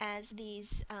as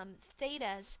these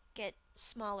thetas get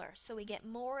smaller. So we get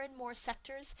more and more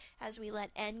sectors as we let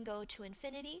n go to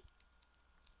infinity.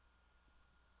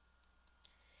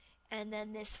 And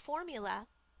then this formula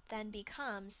then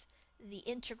becomes the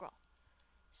integral.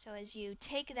 So as you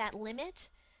take that limit,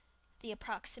 the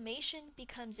approximation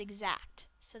becomes exact.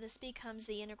 So this becomes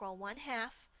the integral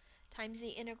 1/2 times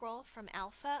the integral from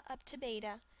alpha up to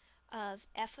beta of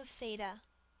f of theta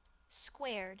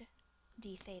squared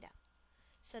d theta.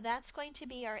 So that's going to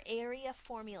be our area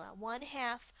formula,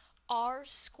 1/2 r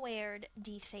squared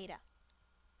d theta.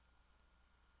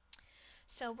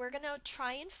 So we're going to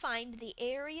try and find the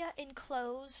area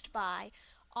enclosed by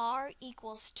r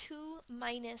equals 2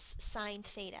 minus sine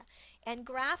theta. And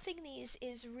graphing these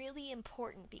is really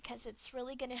important because it's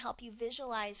really going to help you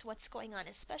visualize what's going on,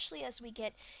 especially as we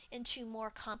get into more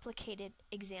complicated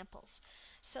examples.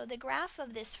 So the graph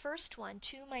of this first one,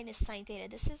 2 minus sine theta,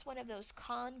 this is one of those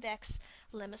convex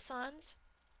limicons.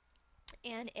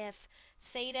 And if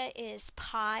theta is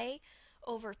pi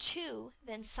over 2,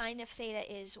 then sine of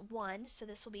theta is 1, so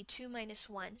this will be 2 minus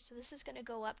 1. So this is going to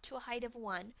go up to a height of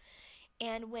 1.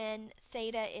 And when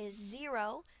theta is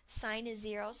 0, sine is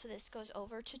 0, so this goes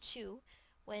over to 2.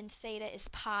 When theta is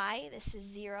pi, this is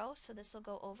 0, so this will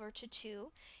go over to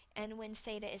 2. And when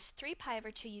theta is 3 pi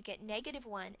over 2, you get negative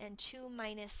 1, and 2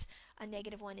 minus a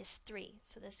negative 1 is 3.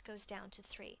 So this goes down to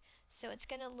 3. So it's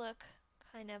going to look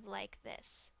kind of like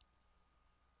this.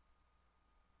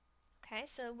 Okay,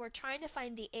 so we're trying to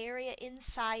find the area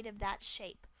inside of that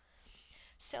shape.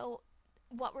 So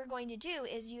what we're going to do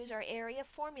is use our area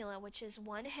formula, which is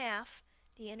 1/2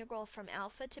 the integral from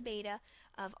alpha to beta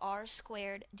of r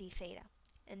squared d theta.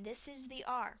 And this is the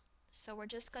r. So we're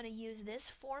just going to use this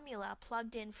formula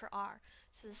plugged in for r.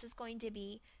 So this is going to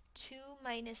be 2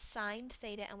 minus sine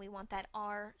theta, and we want that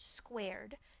r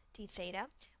squared d theta.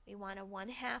 We want a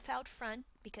 1/2 out front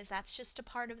because that's just a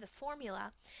part of the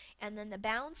formula. And then the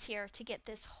bounds here, to get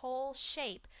this whole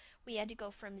shape, we had to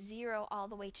go from 0 all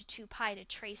the way to 2 pi to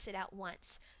trace it out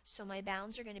once. So my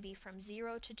bounds are going to be from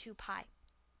 0 to 2 pi.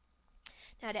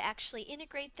 Now to actually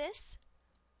integrate this,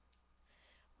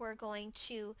 we're going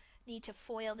to need to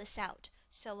FOIL this out.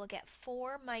 So we'll get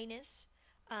 4 minus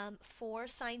 4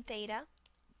 sine theta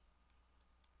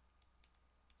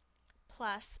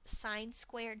plus sine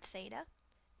squared theta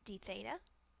d theta.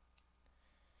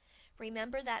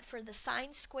 Remember that for the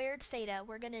sine squared theta,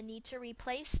 we're going to need to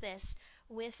replace this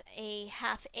with a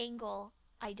half angle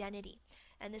identity.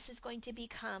 And this is going to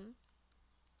become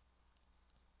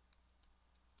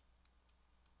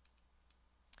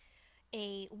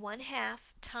a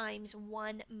 1/2 times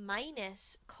 1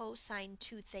 minus cosine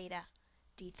 2 theta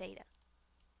d theta.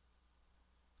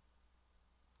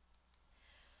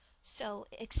 So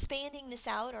expanding this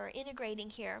out or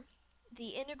integrating here, the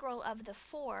integral of the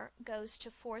 4 goes to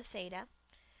 4 theta.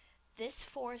 This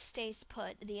 4 stays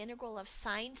put. The integral of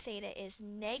sine theta is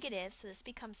negative, so this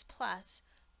becomes plus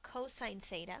cosine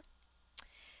theta.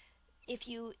 If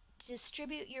you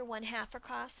distribute your 1/2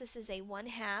 across, this is a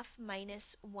 1/2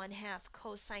 minus 1/2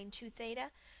 cosine 2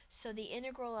 theta. So the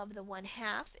integral of the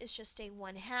 1/2 is just a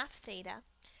 1/2 theta.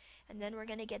 And then we're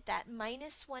going to get that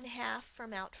minus 1/2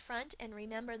 from out front. And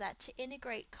remember that to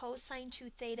integrate cosine 2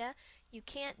 theta, you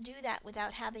can't do that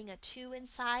without having a 2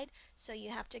 inside. So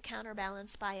you have to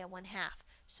counterbalance by a 1/2.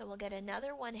 So we'll get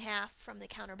another 1/2 from the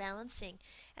counterbalancing.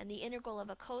 And the integral of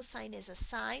a cosine is a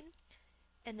sine.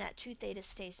 And that 2 theta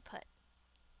stays put.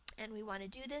 And we want to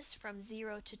do this from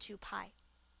 0 to 2 pi.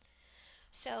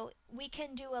 So we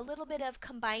can do a little bit of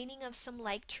combining of some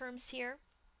like terms here.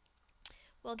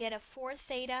 We'll get a 4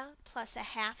 theta plus a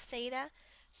half theta.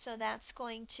 So that's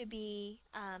going to be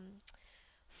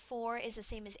 4 is the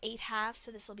same as 8 halves.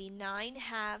 So this will be 9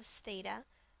 halves theta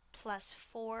plus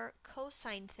 4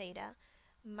 cosine theta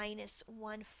minus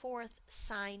 1/4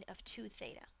 sine of 2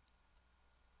 theta.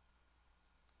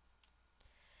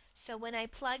 So when I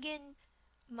plug in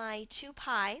my 2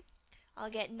 pi, I'll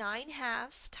get 9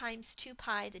 halves times 2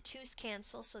 pi. The 2's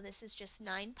cancel, so this is just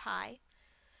 9 pi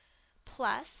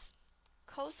plus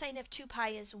cosine of 2 pi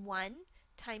is 1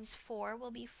 times 4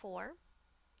 will be 4.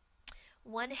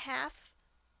 1/2,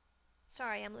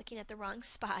 sorry, I'm looking at the wrong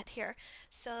spot here.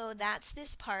 So that's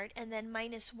this part, and then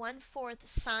minus 1/4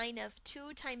 sine of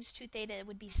 2 times 2 theta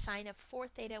would be sine of 4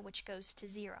 theta, which goes to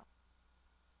 0.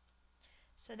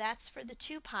 So that's for the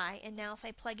 2 pi, and now if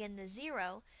I plug in the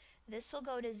 0, this will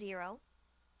go to 0.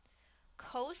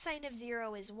 Cosine of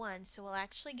 0 is 1, so we'll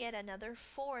actually get another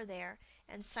 4 there,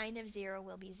 and sine of 0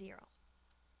 will be 0.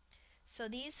 So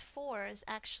these 4's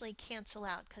actually cancel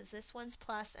out because this one's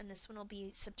plus and this one will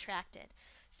be subtracted.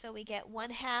 So we get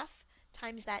 1/2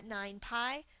 times that 9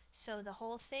 pi, so the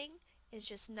whole thing is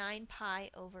just 9 pi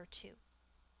over 2.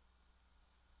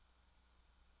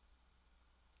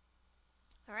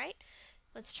 Alright,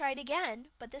 let's try it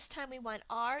again, but this time we want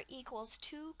r equals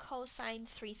 2 cosine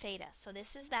 3 theta. So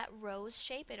this is that rose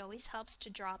shape. It always helps to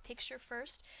draw a picture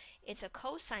first. It's a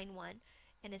cosine one,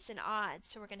 and it's an odd.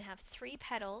 So we're going to have 3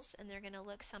 petals, and they're going to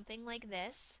look something like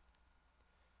this.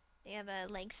 They have a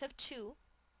length of 2.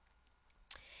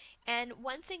 And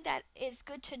one thing that is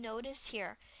good to notice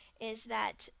here is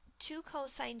that 2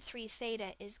 cosine 3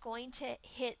 theta is going to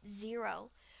hit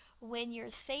 0 when your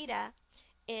theta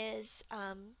is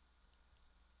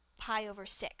pi over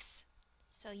 6.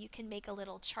 So you can make a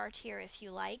little chart here if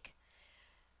you like.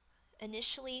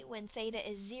 Initially, when theta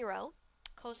is 0,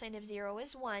 cosine of 0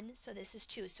 is 1, so this is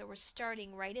 2. So we're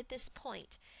starting right at this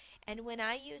point. And when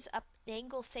I use an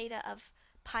angle theta of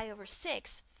pi over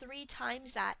 6, 3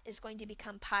 times that is going to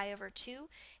become pi over 2,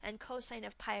 and cosine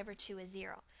of pi over 2 is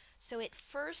 0. So it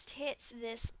first hits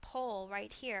this pole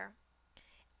right here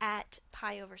at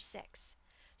pi over 6.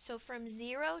 So from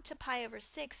 0 to pi over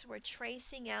 6, we're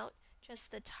tracing out just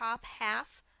the top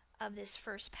half of this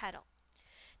first petal.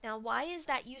 Now, why is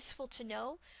that useful to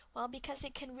know? Well, because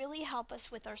it can really help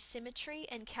us with our symmetry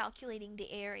and calculating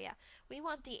the area. We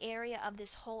want the area of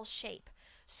this whole shape.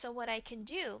 So what I can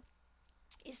do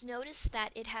is notice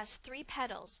that it has 3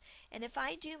 petals, and if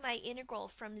I do my integral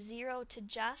from 0 to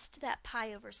just that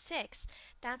pi over 6,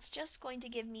 that's just going to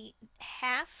give me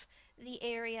half the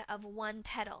area of 1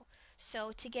 petal.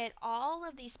 So to get all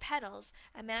of these petals,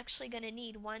 I'm actually going to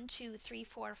need 1, 2, 3,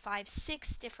 4, 5,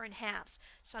 6 different halves.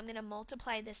 So I'm going to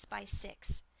multiply this by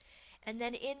 6. And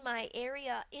then in my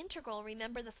area integral,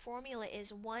 remember the formula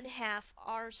is 1/2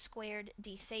 r squared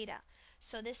d theta.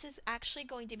 So this is actually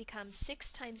going to become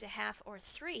 6 times a half, or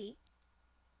 3.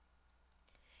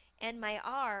 And my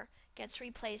r gets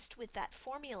replaced with that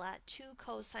formula 2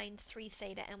 cosine 3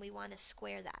 theta, and we want to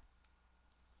square that.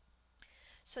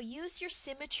 So use your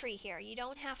symmetry here. You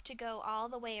don't have to go all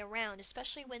the way around,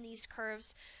 especially when these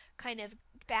curves kind of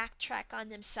backtrack on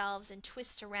themselves and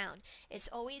twist around. It's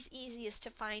always easiest to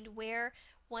find where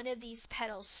one of these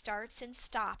petals starts and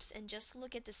stops and just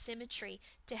look at the symmetry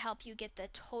to help you get the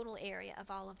total area of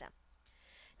all of them.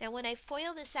 Now when I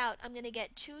FOIL this out, I'm going to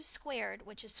get 2 squared,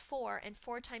 which is 4, and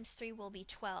 4 times 3 will be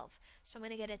 12. So I'm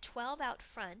going to get a 12 out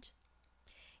front,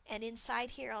 and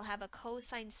inside here I'll have a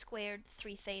cosine squared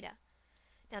 3 theta.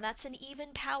 Now that's an even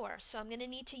power, so I'm going to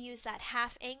need to use that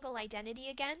half angle identity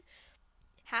again.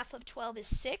 Half of 12 is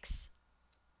 6,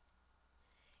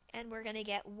 and we're going to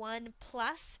get 1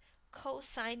 plus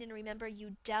cosine, and remember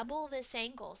you double this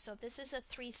angle, so if this is a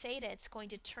 3 theta, it's going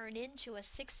to turn into a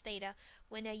 6 theta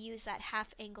when I use that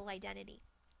half angle identity.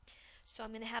 So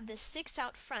I'm going to have this 6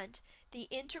 out front. The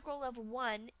integral of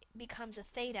 1 becomes a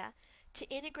theta. To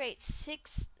integrate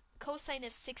cosine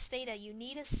of 6 theta, you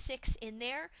need a 6 in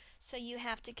there, so you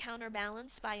have to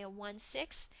counterbalance by a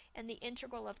 1/6, and the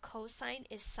integral of cosine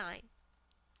is sine.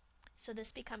 So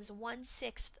this becomes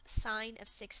 1/6 sine of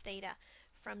 6 theta,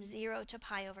 from 0 to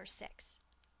pi over 6.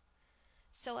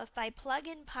 So if I plug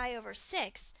in pi over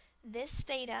 6, this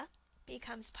theta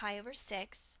becomes pi over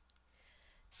 6.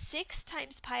 6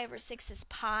 times pi over 6 is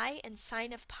pi, and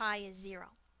sine of pi is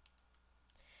 0.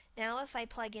 Now if I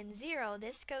plug in 0,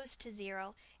 this goes to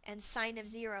 0, and sine of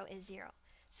 0 is 0.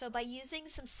 So by using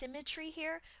some symmetry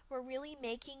here, we're really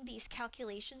making these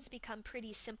calculations become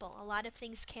pretty simple. A lot of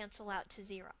things cancel out to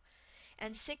 0.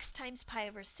 And 6 times pi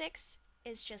over 6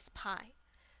 is just pi.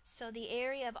 So the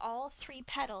area of all 3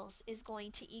 petals is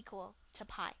going to equal to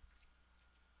pi.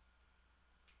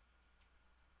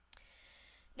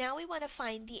 Now we want to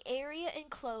find the area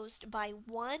enclosed by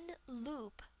one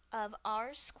loop of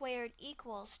r squared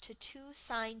equals to 2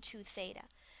 sine 2 theta.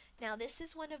 Now this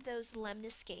is one of those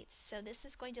lemniscates, so this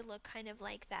is going to look kind of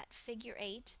like that figure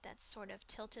 8 that's sort of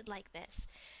tilted like this.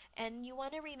 And you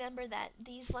want to remember that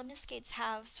these lemniscates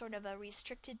have sort of a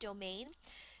restricted domain,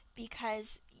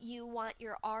 because you want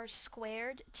your r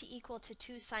squared to equal to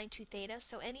 2 sine 2 theta.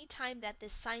 So anytime that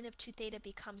this sine of 2 theta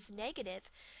becomes negative,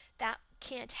 that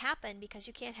can't happen because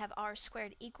you can't have r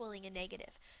squared equaling a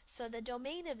negative. So the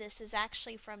domain of this is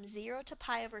actually from 0 to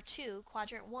pi over 2,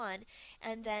 quadrant 1,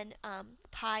 and then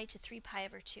pi to 3 pi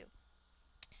over 2.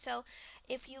 So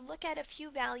if you look at a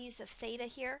few values of theta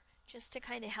here, just to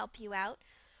kind of help you out,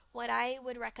 what I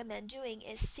would recommend doing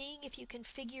is seeing if you can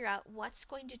figure out what's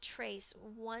going to trace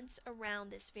once around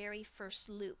this very first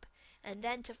loop. And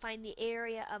then to find the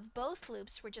area of both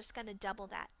loops, we're just going to double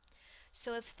that.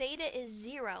 So if theta is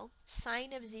 0,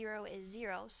 sine of 0 is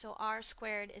 0, so r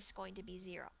squared is going to be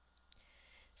 0.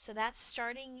 So that's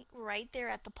starting right there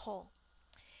at the pole.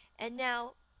 And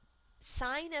now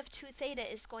sine of 2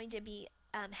 theta is going to be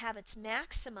have its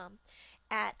maximum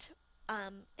at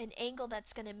an angle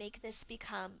that's going to make this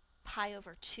become pi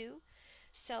over 2.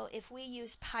 So if we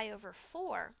use pi over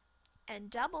 4 and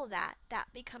double that,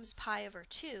 that becomes pi over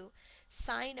 2.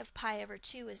 Sine of pi over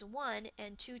 2 is 1,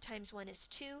 and 2 times 1 is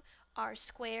 2. R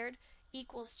squared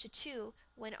equals to 2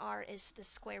 when r is the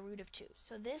square root of 2.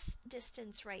 So this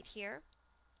distance right here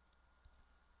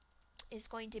is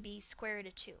going to be square root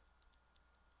of 2.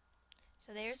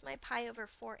 So there's my pi over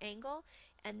 4 angle,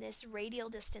 and this radial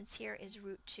distance here is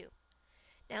root 2.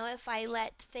 Now if I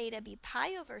let theta be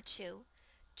pi over 2,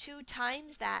 2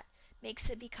 times that makes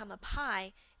it become a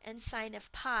pi, and sine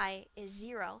of pi is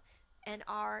 0, and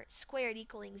r squared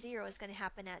equaling 0 is going to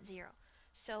happen at 0.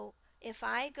 So if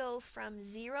I go from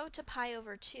 0 to pi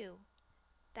over 2,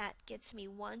 that gets me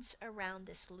once around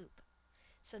this loop.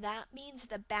 So that means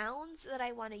the bounds that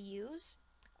I want to use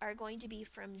are going to be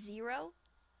from 0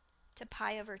 to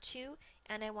pi over 2,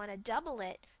 and I want to double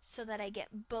it so that I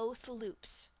get both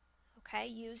loops. Okay,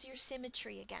 use your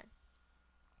symmetry again.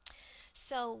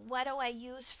 So what do I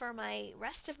use for my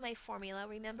rest of my formula?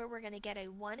 Remember, we're going to get a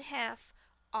 1/2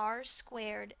 r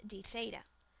squared d theta.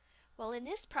 Well, in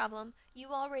this problem, you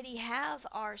already have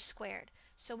r squared,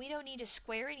 so we don't need to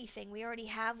square anything. We already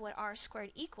have what r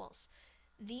squared equals.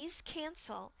 These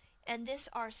cancel, and this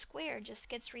r squared just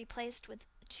gets replaced with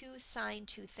 2 sine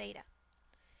 2 theta.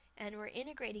 And we're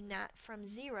integrating that from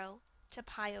 0 to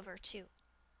pi over 2.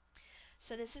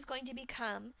 So this is going to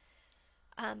become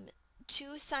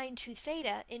 2 sine 2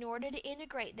 theta. In order to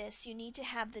integrate this, you need to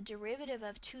have the derivative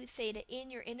of 2 theta in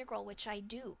your integral, which I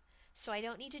do. So I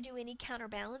don't need to do any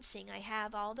counterbalancing. I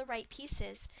have all the right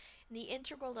pieces. And the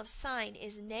integral of sine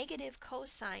is negative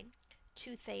cosine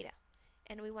 2 theta.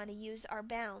 And we want to use our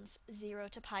bounds 0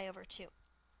 to pi over 2.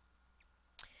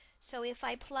 So if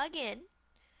I plug in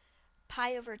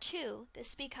pi over 2,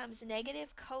 this becomes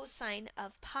negative cosine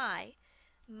of pi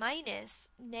minus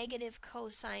negative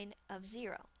cosine of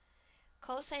 0.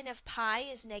 Cosine of pi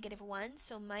is negative 1,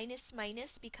 so minus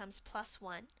minus becomes plus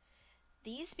 1.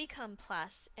 These become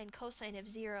plus, and cosine of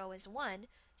 0 is 1,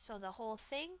 so the whole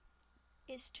thing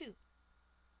is 2.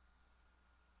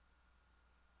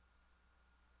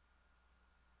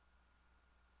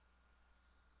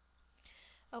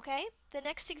 Okay, the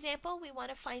next example, we want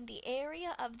to find the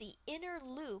area of the inner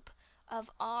loop of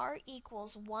r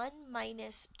equals 1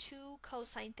 minus 2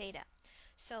 cosine theta.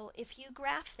 So if you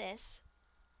graph this,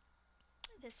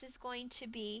 this is going to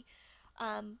be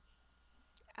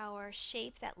our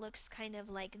shape that looks kind of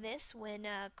like this. When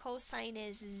cosine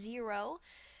is 0,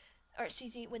 or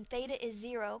excuse me, when theta is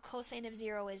 0, cosine of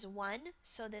 0 is 1.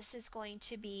 So this is going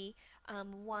to be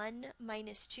 1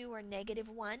 minus 2, or negative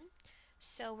 1.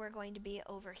 So we're going to be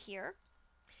over here.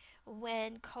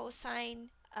 When cosine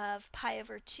of pi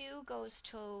over 2 goes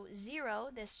to 0,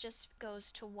 this just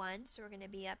goes to 1. So we're going to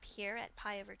be up here at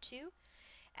pi over 2.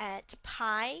 At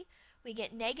pi, we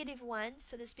get negative 1,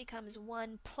 so this becomes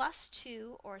 1 plus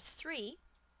 2, or 3.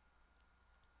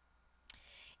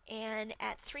 And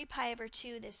at 3 pi over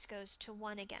 2, this goes to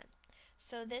 1 again.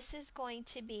 So this is going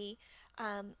to be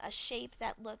a shape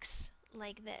that looks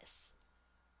like this.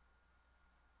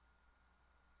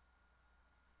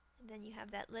 And then you have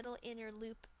that little inner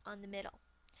loop on the middle.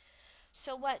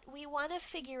 So what we want to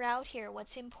figure out here,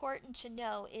 what's important to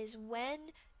know, is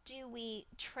when do we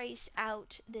trace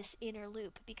out this inner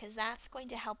loop, because that's going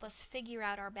to help us figure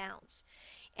out our bounds.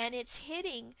 And it's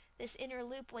hitting this inner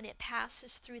loop when it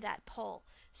passes through that pole.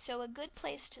 So a good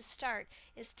place to start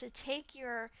is to take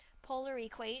your polar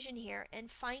equation here and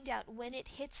find out when it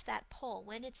hits that pole,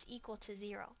 when it's equal to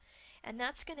 0. And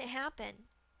that's going to happen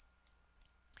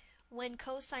when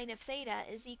cosine of theta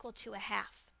is equal to a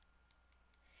half.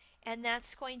 And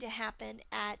that's going to happen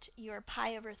at your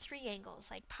pi over 3 angles,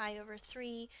 like pi over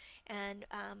 3 and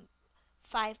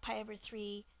 5 pi over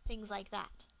 3, things like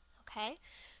that. Okay?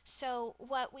 So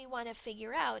what we want to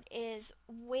figure out is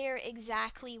where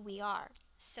exactly we are.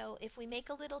 So if we make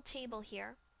a little table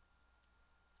here,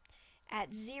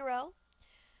 at 0,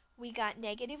 we got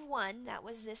negative 1. That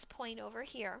was this point over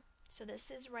here. So this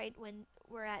is right when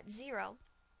we're at 0.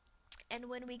 And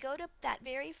when we go to that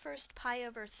very first pi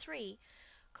over 3,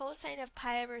 cosine of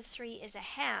pi over 3 is a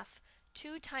half.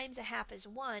 2 times a half is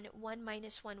 1. 1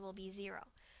 minus 1 will be 0.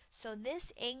 So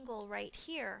this angle right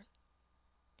here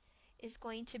is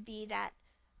going to be that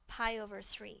pi over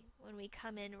 3 when we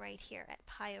come in right here at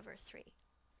pi over 3.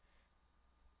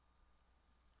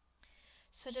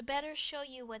 So to better show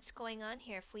you what's going on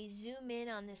here, if we zoom in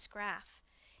on this graph,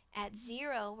 at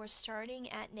 0 we're starting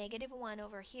at negative 1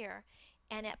 over here,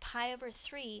 and at pi over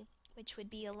 3, which would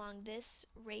be along this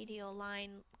radial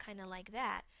line kind of like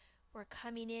that, we're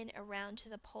coming in around to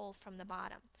the pole from the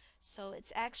bottom. So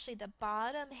it's actually the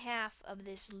bottom half of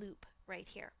this loop right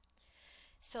here.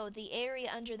 So the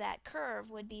area under that curve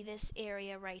would be this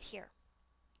area right here.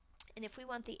 And if we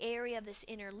want the area of this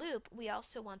inner loop, we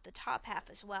also want the top half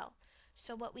as well.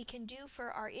 So what we can do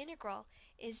for our integral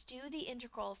is do the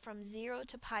integral from 0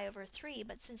 to pi over 3,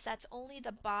 but since that's only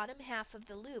the bottom half of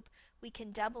the loop, we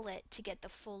can double it to get the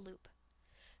full loop.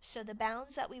 So the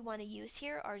bounds that we want to use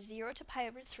here are 0 to pi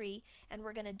over 3, and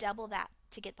we're going to double that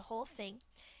to get the whole thing.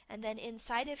 And then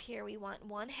inside of here we want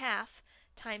 1/2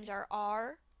 times our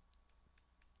r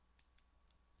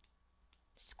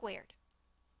squared.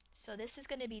 So this is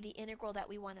going to be the integral that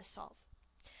we want to solve.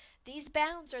 These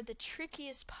bounds are the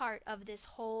trickiest part of this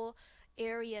whole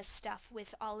area stuff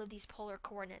with all of these polar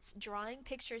coordinates. Drawing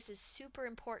pictures is super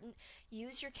important.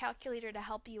 Use your calculator to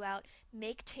help you out.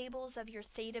 Make tables of your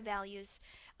theta values.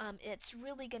 It's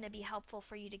really going to be helpful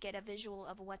for you to get a visual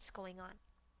of what's going on.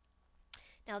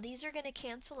 Now these are going to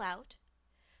cancel out.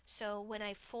 So when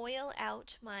I FOIL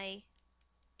out my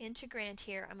integrand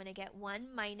here, I'm going to get 1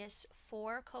 minus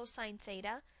 4 cosine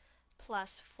theta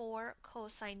plus 4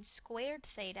 cosine squared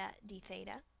theta d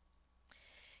theta.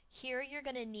 Here you're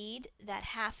going to need that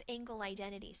half angle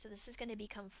identity. So this is going to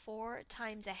become 4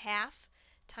 times a half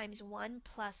times 1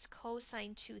 plus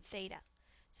cosine 2 theta.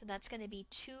 So that's going to be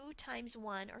 2 times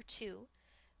 1, or 2,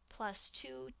 plus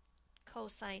 2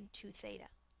 cosine 2 theta.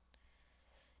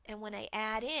 And when I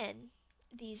add in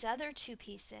these other two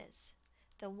pieces,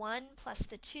 the 1 plus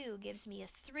the 2 gives me a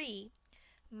 3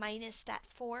 minus that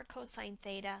 4 cosine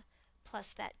theta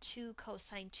plus that 2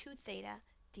 cosine 2 theta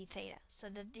d theta. So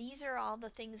these are all the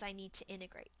things I need to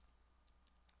integrate.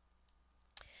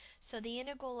 So the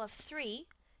integral of 3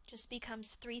 just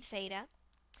becomes 3 theta.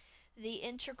 The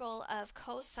integral of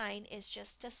cosine is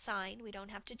just a sign. We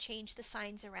don't have to change the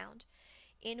signs around.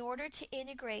 in order to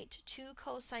integrate 2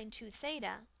 cosine 2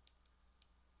 theta,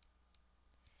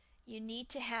 you need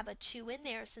to have a 2 in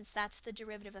there since that's the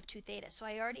derivative of 2 theta. So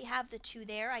I already have the 2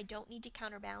 there. I don't need to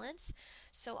counterbalance.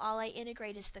 So all I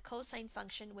integrate is the cosine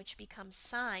function, which becomes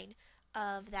sine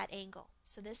of that angle.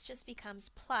 So this just becomes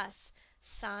plus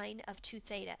sine of 2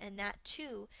 theta, and that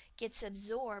 2 gets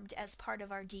absorbed as part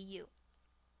of our du.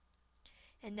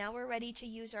 And now we're ready to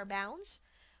use our bounds.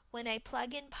 When I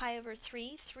plug in pi over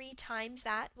 3, 3 times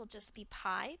that will just be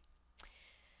pi.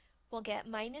 We'll get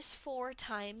minus 4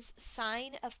 times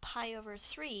sine of pi over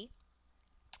 3.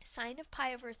 Sine of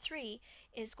pi over 3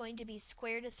 is going to be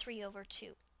square root of 3 over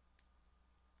 2.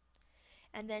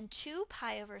 And then 2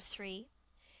 pi over 3,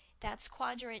 that's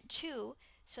quadrant 2,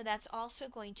 so that's also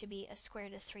going to be a square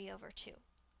root of 3 over 2.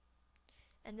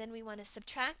 And then we want to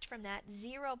subtract from that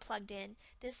 0 plugged in.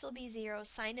 This will be 0,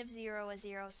 sine of 0 is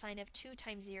 0, sine of 2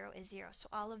 times 0 is 0. So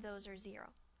all of those are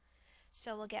 0.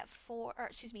 So we'll get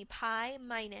pi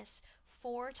minus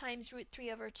 4 times root 3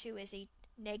 over 2 is a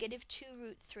negative 2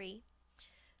 root 3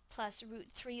 plus root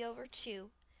 3 over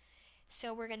 2.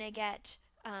 So we're going to get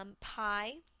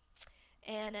pi,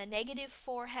 and a negative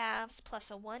 4 halves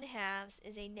plus a 1 halves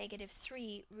is a negative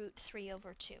 3 root 3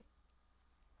 over 2.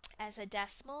 As a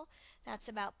decimal, that's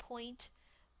about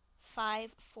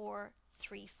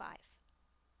 0.5435.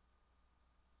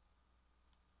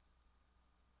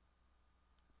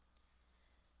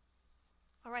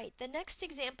 All right, the next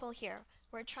example here,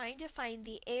 we're trying to find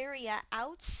the area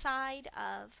outside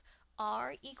of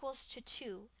r equals to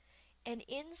 2 and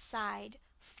inside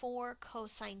 4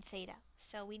 cosine theta.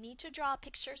 So we need to draw a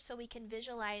picture so we can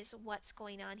visualize what's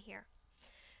going on here.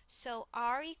 So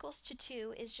r equals to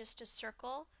 2 is just a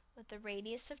circle with a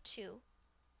radius of 2,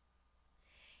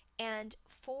 and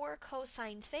 4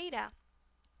 cosine theta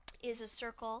is a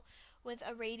circle with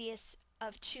a radius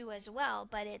of 2 as well,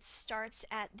 but it starts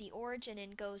at the origin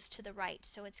and goes to the right.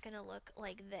 So it's going to look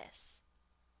like this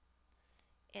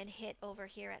and hit over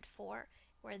here at 4,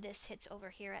 where this hits over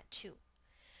here at 2.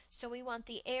 So we want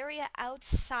the area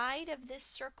outside of this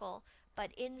circle,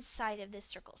 but inside of this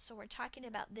circle. So we're talking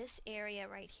about this area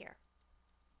right here.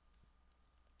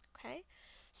 Okay?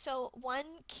 So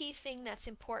one key thing that's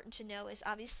important to know is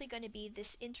obviously going to be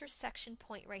this intersection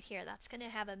point right here. That's going to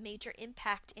have a major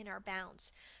impact in our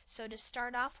bounds. So to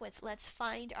start off with, let's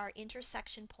find our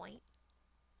intersection point.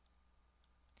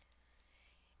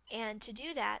 And to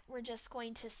do that, we're just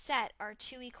going to set our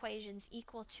two equations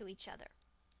equal to each other.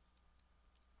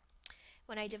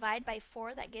 When I divide by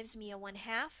 4, that gives me a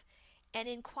 1/2. And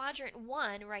in quadrant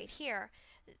 1 right here,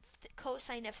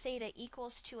 cosine of theta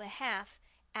equals to a half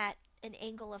at an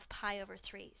angle of pi over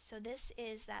 3. So this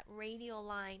is that radial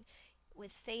line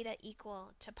with theta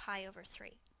equal to pi over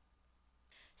 3.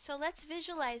 So let's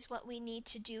visualize what we need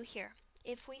to do here.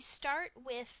 If we start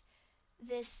with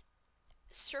this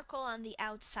circle on the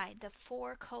outside, the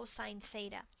 4 cosine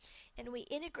theta, and we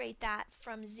integrate that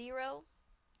from 0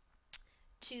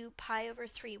 to pi over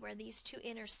 3, where these two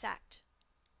intersect,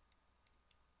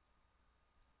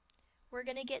 we're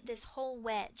going to get this whole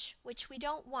wedge, which we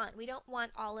don't want. We don't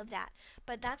want all of that,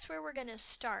 but that's where we're going to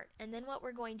start. And then what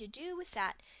we're going to do with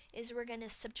that is we're going to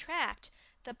subtract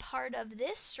the part of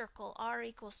this circle, r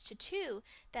equals to 2,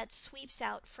 that sweeps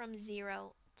out from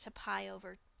 0 to pi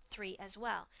over 3 as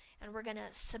well. And we're going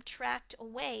to subtract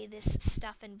away this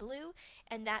stuff in blue,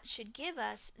 and that should give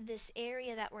us this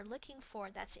area that we're looking for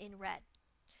that's in red.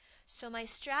 So my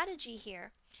strategy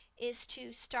here is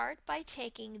to start by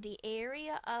taking the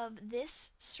area of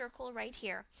this circle right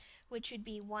here, which would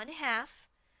be 1/2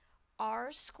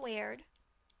 r squared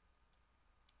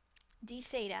d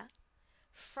theta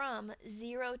from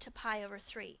 0 to pi over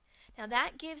 3. Now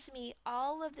that gives me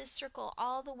all of this circle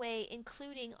all the way,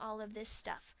 including all of this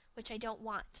stuff, which I don't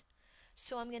want.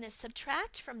 So I'm going to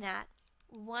subtract from that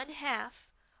 1/2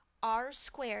 r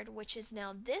squared, which is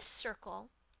now this circle,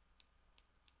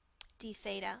 d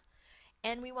theta,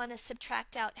 and we want to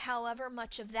subtract out however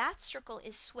much of that circle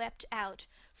is swept out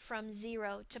from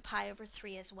 0 to pi over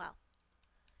 3 as well.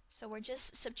 So we're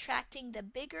just subtracting the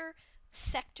bigger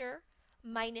sector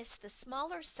minus the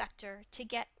smaller sector to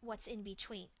get what's in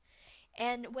between.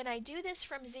 And when I do this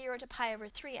from 0 to pi over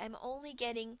 3, I'm only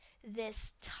getting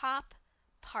this top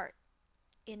part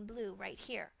in blue right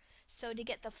here. So to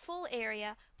get the full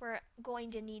area, we're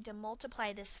going to need to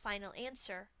multiply this final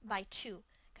answer by 2,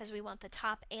 because we want the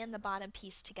top and the bottom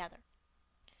piece together.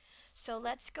 So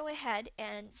let's go ahead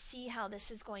and see how this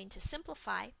is going to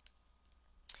simplify.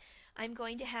 I'm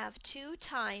going to have 2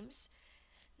 times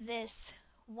this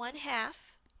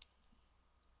 1/2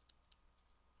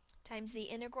 times the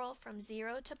integral from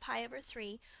 0 to pi over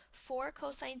 3. 4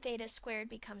 cosine theta squared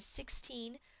becomes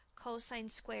 16 cosine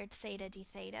squared theta d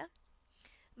theta,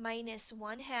 minus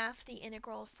 1/2 the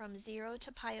integral from 0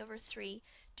 to pi over 3.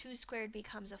 2 squared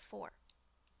becomes a 4.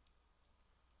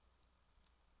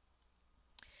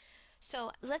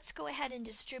 So let's go ahead and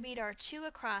distribute our 2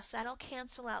 across. That'll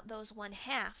cancel out those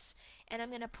 1/2s. And I'm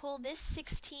going to pull this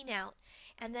 16 out.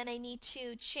 And then I need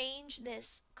to change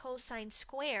this cosine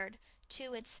squared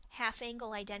to its half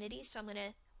angle identity. So I'm going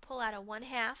to pull out a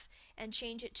 1/2 and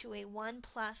change it to a 1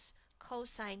 plus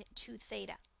cosine 2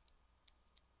 theta.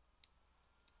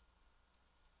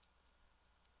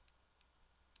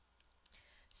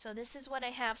 So this is what I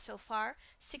have so far.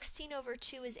 16 over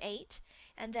 2 is 8,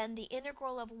 and then the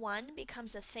integral of 1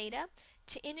 becomes a theta.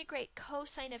 To integrate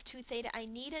cosine of 2 theta, I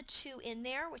need a 2 in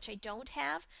there, which I don't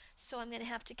have, so I'm going to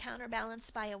have to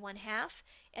counterbalance by a 1/2,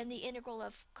 and the integral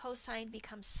of cosine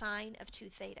becomes sine of 2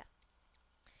 theta.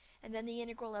 And then the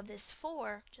integral of this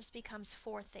 4 just becomes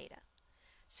 4 theta.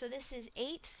 So this is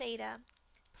 8 theta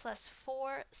plus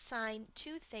 4 sine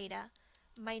 2 theta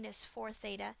minus 4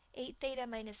 theta. 8 theta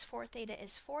minus 4 theta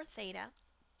is 4 theta.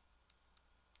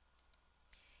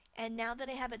 And now that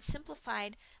I have it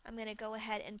simplified, I'm going to go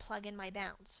ahead and plug in my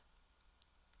bounds.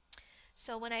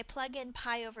 So when I plug in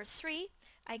pi over 3,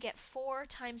 I get 4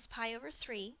 times pi over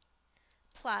 3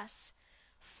 plus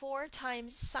 4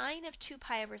 times sine of 2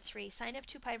 pi over 3. Sine of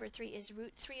 2 pi over 3 is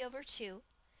root 3 over 2.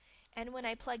 And when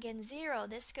I plug in 0,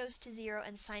 this goes to 0,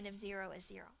 and sine of 0 is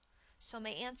 0. So my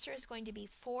answer is going to be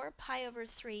 4 pi over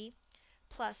 3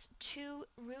 plus 2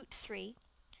 root 3.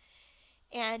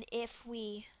 And if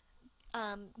we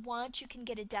want, you can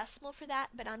get a decimal for that,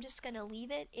 but I'm just going to leave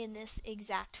it in this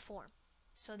exact form.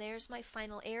 So there's my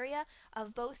final area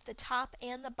of both the top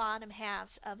and the bottom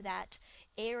halves of that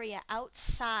area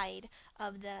outside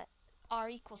of the r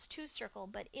equals 2 circle,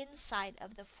 but inside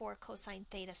of the 4 cosine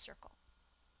theta circle.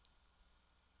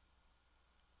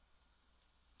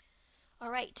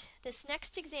 Alright, this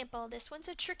next example, this one's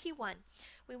a tricky one.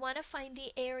 We want to find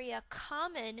the area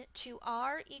common to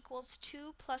r equals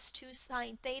 2 plus 2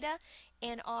 sine theta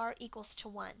and r equals to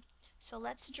 1. So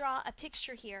let's draw a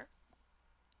picture here.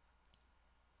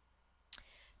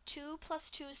 2 plus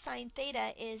 2 sine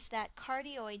theta is that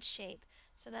cardioid shape.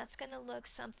 So that's going to look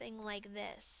something like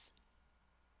this.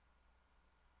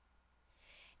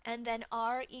 And then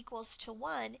r equals to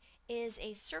 1 is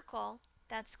a circle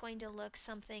that's going to look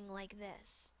something like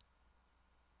this.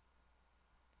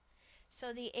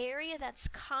 So the area that's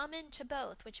common to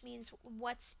both, which means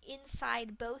what's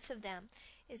inside both of them,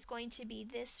 is going to be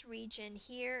this region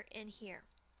here and here.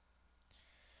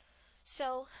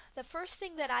 So the first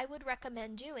thing that I would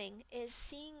recommend doing is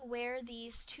seeing where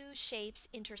these two shapes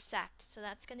intersect. So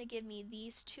that's going to give me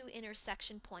these two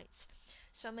intersection points.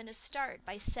 So I'm going to start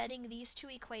by setting these two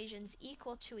equations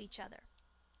equal to each other.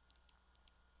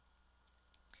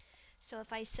 So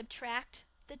if I subtract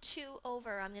the 2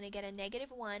 over, I'm going to get a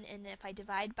 -1, and if I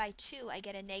divide by 2, I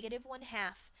get a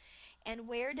 -1/2. And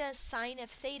where does sine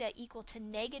of theta equal to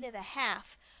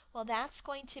 -1/2? Well, that's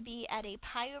going to be at a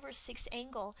pi over 6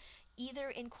 angle, either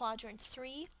in quadrant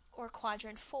 3 or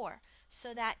quadrant 4.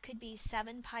 So that could be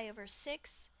 7 pi over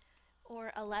 6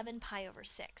 or 11 pi over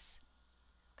 6.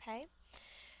 Okay?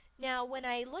 Now, when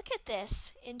I look at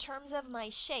this in terms of my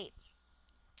shape,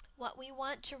 what we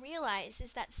want to realize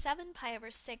is that 7 pi over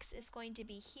 6 is going to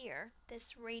be here,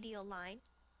 this radial line.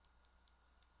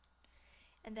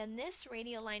 And then this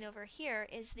radial line over here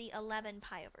is the 11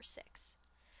 pi over 6.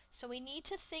 So we need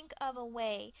to think of a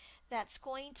way that's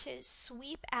going to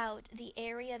sweep out the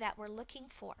area that we're looking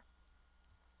for.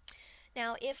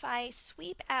 Now, if I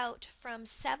sweep out from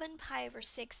 7 pi over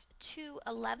 6 to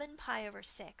 11 pi over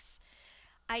 6,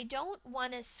 I don't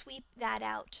want to sweep that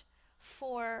out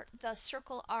for the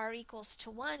circle r equals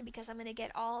to 1 because I'm going to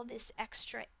get all this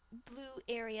extra blue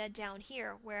area down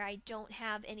here where I don't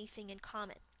have anything in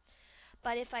common.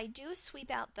 But if I do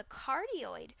sweep out the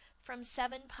cardioid from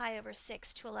 7 pi over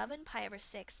 6 to 11 pi over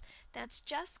 6, that's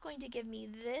just going to give me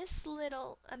this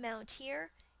little amount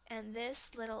here and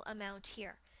this little amount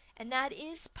here. And that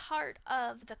is part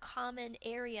of the common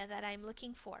area that I'm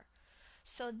looking for.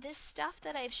 So this stuff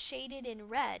that I've shaded in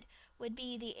red would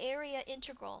be the area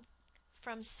integral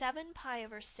from 7 pi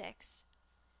over 6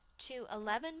 to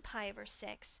 11 pi over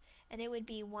 6, and it would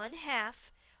be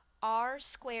 1/2 r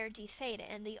squared d theta,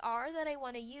 and the r that I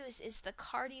want to use is the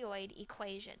cardioid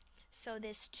equation. So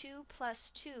this 2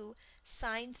 plus 2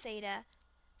 sine theta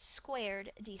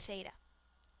squared d theta.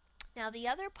 Now the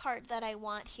other part that I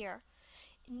want here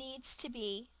needs to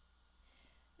be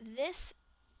this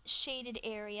shaded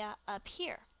area up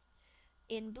here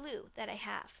in blue that I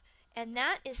have. and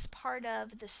that is part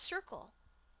of the circle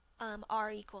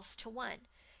r equals to 1.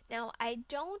 Now, I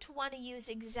don't want to use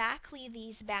exactly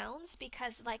these bounds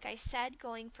because, like I said,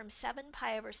 going from 7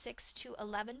 pi over 6 to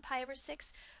 11 pi over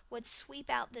 6 would sweep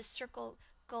out this circle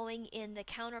going in the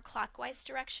counterclockwise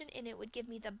direction, and it would give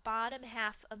me the bottom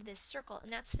half of this circle,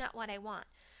 and that's not what I want.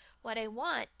 What I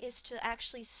want is to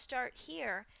actually start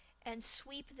here and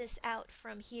sweep this out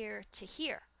from here to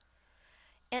here.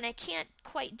 And I can't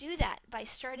quite do that by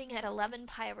starting at 11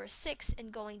 pi over 6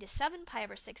 and going to 7 pi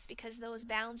over 6 because those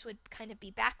bounds would kind of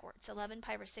be backwards. 11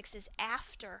 pi over 6 is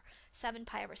after 7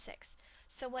 pi over 6.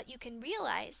 So what you can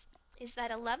realize is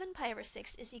that 11 pi over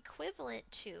 6 is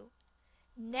equivalent to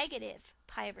negative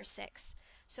pi over 6.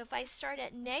 So if I start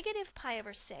at negative pi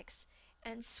over 6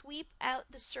 and sweep out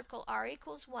the circle r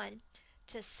equals 1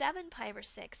 to 7 pi over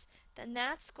 6, then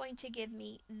that's going to give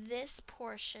me this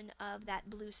portion of that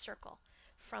blue circle,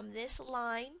 from this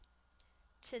line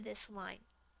to this line.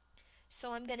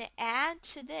 So I'm going to add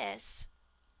to this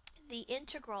the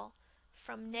integral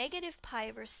from negative pi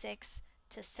over 6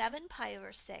 to 7 pi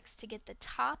over 6 to get the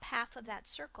top half of that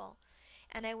circle,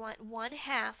 and I want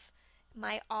 1/2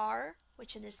 my r,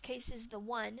 which in this case is the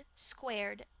 1,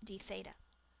 squared d theta.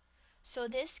 So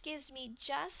this gives me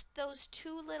just those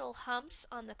two little humps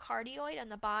on the cardioid on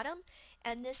the bottom,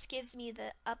 and this gives me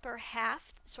the upper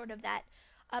half, sort of that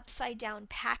upside down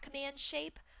Pac-Man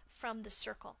shape from the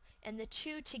circle. And the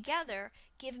two together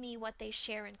give me what they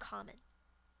share in common.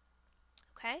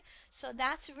 Okay, so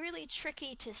that's really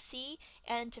tricky to see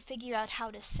and to figure out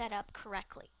how to set up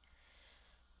correctly.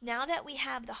 Now that we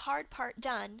have the hard part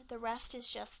done, the rest is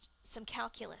just some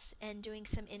calculus and doing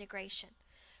some integration.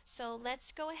 So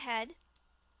let's go ahead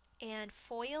and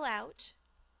FOIL out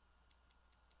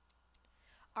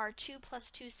our 2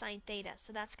 plus 2 sine theta.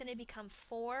 So that's going to become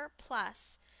 4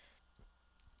 plus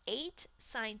 8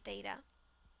 sine theta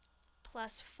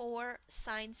plus 4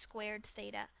 sine squared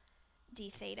theta d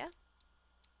theta.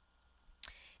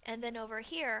 And then over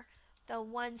here, the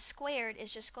 1 squared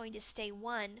is just going to stay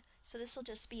 1, so this will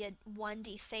just be a 1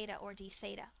 d theta or d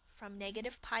theta from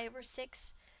negative pi over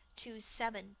 6 to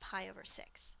 7 pi over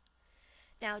 6.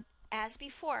 Now, as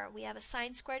before, we have a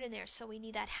sine squared in there, so we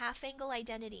need that half angle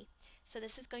identity. So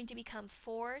this is going to become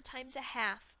 4 times a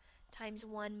half times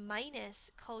 1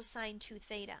 minus cosine 2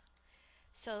 theta.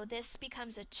 So this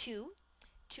becomes a 2.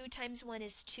 2 times 1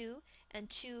 is 2, and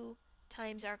 2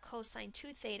 times our cosine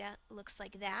 2 theta looks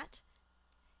like that.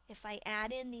 If I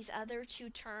add in these other two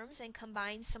terms and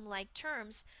combine some like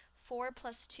terms, 4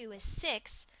 plus 2 is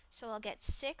 6, so I'll get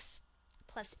 6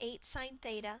 plus 8 sine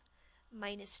theta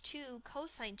minus 2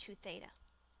 cosine 2 theta.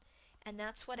 And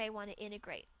that's what I want to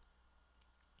integrate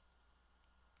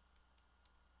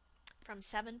from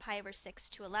 7 pi over 6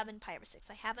 to 11 pi over 6.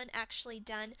 I haven't actually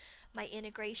done my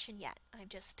integration yet. I've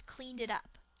just cleaned it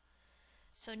up.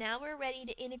 So now we're ready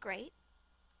to integrate.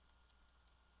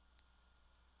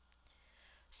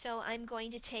 So I'm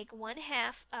going to take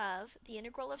 1/2 of the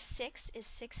integral of 6 is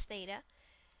 6 theta.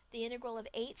 The integral of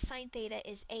 8 sine theta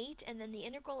is 8, and then the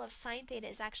integral of sine theta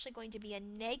is actually going to be a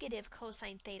negative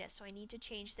cosine theta, so I need to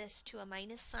change this to a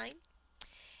minus sign.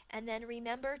 And then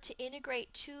remember, to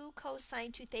integrate 2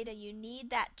 cosine 2 theta, you need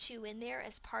that 2 in there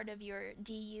as part of your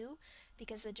du,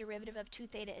 because the derivative of 2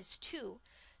 theta is 2.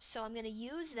 So I'm going to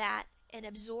use that and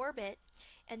absorb it,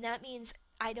 and that means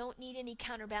I don't need any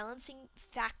counterbalancing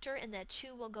factor, and that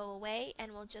 2 will go away,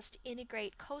 and we'll just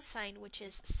integrate cosine, which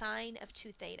is sine of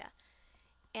 2 theta.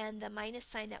 And the minus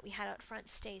sign that we had out front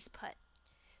stays put.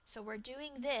 So we're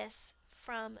doing this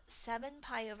from 7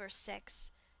 pi over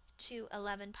 6 to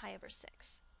 11 pi over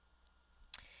 6.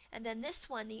 And then this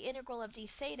one, the integral of d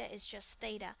theta is just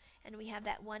theta, and we have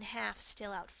that 1/2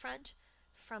 still out front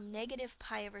from negative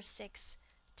pi over 6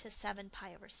 to 7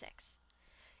 pi over 6.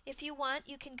 If you want,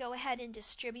 you can go ahead and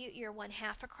distribute your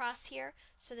 1/2 across here.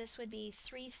 So this would be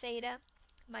 3 theta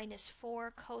minus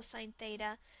 4 cosine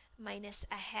theta minus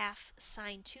 1/2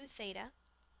 sine 2 theta.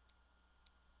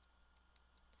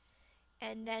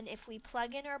 And then if we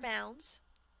plug in our bounds,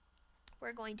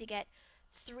 we're going to get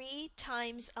 3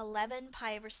 times 11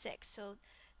 pi over 6. So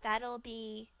that'll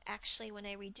be, actually when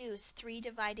I reduce, 3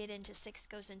 divided into 6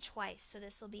 goes in twice. So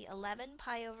this will be 11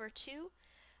 pi over 2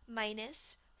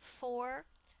 minus 4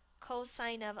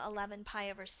 cosine of 11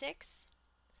 pi over 6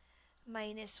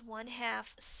 minus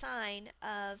 1/2 sine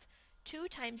of 2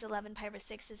 times 11 pi over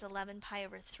 6 is 11 pi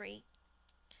over 3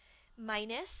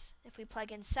 minus, if we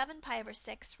plug in 7 pi over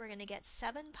 6, we're going to get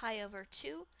 7 pi over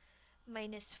 2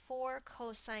 minus 4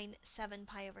 cosine 7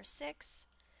 pi over 6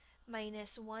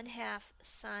 minus 1/2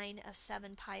 sine of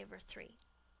 7 pi over 3.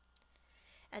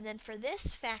 And then for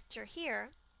this factor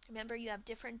here, remember you have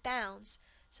different bounds,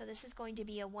 So this is going to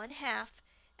be a 1/2,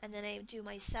 and then I do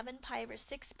my 7 pi over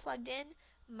 6 plugged in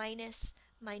minus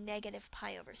my negative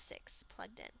pi over 6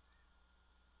 plugged in.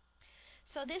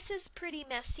 So this is pretty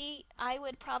messy. I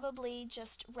would probably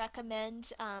just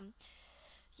recommend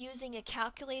using a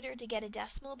calculator to get a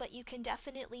decimal, but you can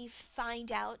definitely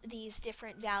find out these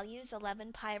different values,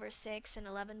 11 pi over 6 and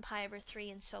 11 pi over 3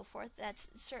 and so forth. That's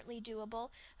certainly doable.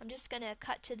 I'm just going to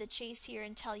cut to the chase here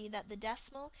and tell you that the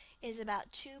decimal is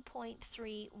about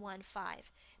 2.315.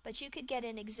 But you could get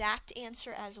an exact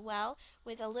answer as well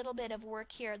with a little bit of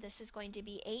work here. This is going to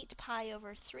be 8 pi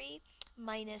over 3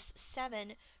 minus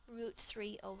 7 root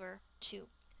 3 over 2.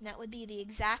 And that would be the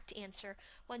exact answer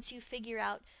once you figure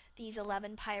out these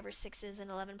 11 pi over 6s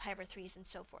and 11 pi over 3s and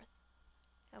so forth.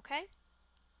 Okay?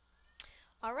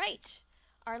 All right.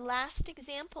 Our last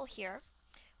example here,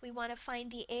 we want to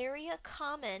find the area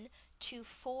common to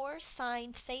 4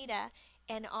 sine theta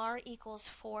and r equals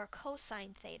 4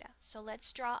 cosine theta. So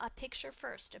let's draw a picture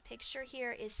first. A picture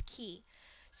here is key.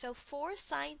 So 4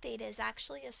 sine theta is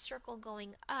actually a circle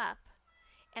going up,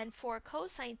 and 4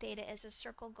 cosine theta is a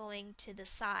circle going to the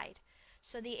side.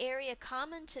 So the area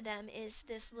common to them is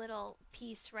this little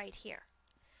piece right here.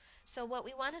 So what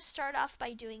we want to start off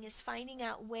by doing is finding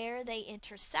out where they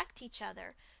intersect each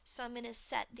other. So I'm going to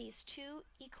set these two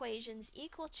equations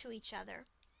equal to each other,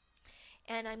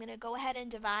 and I'm going to go ahead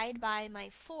and divide by my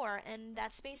 4, and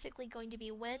that's basically going to be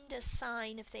when does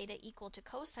sine of theta equal to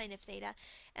cosine of theta,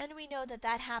 and we know that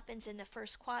that happens in the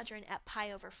first quadrant at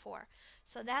pi over 4.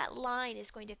 So that line is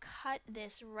going to cut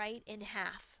this right in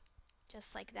half,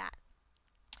 just like that.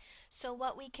 So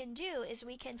what we can do is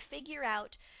we can figure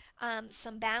out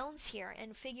some bounds here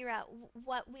and figure out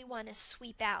what we want to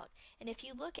sweep out. And if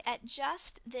you look at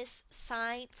just this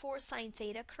 4 sine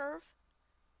theta curve,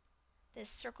 this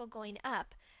circle going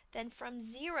up, then from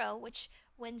 0, which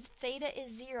when theta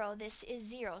is 0, this is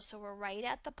 0, so we're right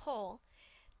at the pole,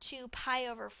 to pi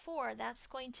over 4, that's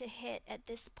going to hit at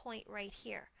this point right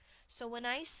here. So when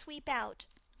I sweep out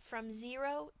from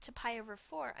 0 to pi over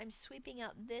 4, I'm sweeping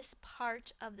out this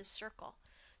part of the circle.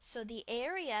 So the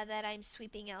area that I'm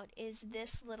sweeping out is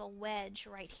this little wedge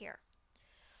right here.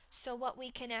 So what we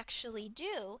can actually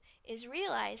do is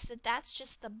realize that that's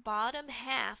just the bottom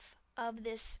half of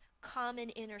this common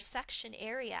intersection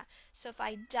area. So if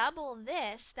I double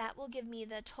this, that will give me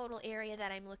the total area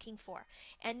that I'm looking for.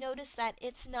 And notice that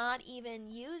it's not even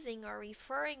using or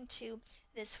referring to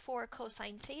this 4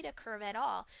 cosine theta curve at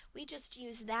all. We just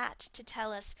use that to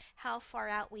tell us how far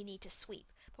out we need to sweep.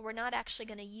 But we're not actually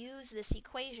going to use this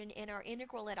equation in our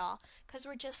integral at all because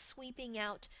we're just sweeping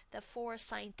out the 4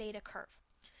 sine theta curve.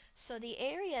 So the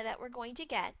area that we're going to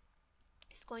get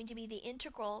is going to be the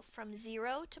integral from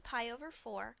 0 to pi over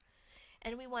 4,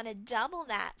 and we want to double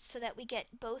that so that we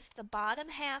get both the bottom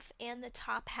half and the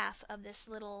top half of this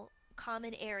little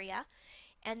common area.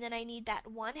 And then I need that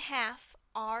 1/2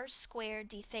 r squared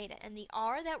d theta, and the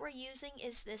r that we're using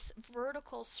is this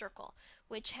vertical circle,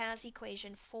 which has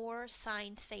equation 4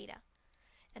 sine theta,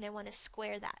 and I want to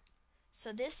square that.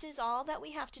 So this is all that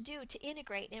we have to do to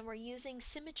integrate, and we're using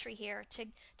symmetry here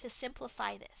to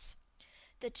simplify this.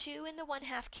 The 2 and the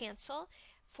 1/2 cancel.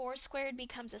 4 squared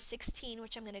becomes a 16,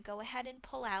 which I'm going to go ahead and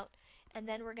pull out, and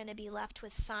then we're going to be left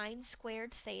with sine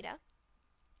squared theta,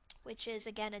 which is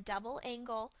again a double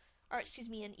angle, or excuse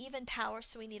me, an even power,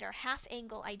 so we need our half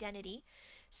angle identity.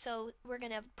 So we're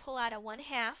going to pull out a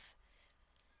 1/2,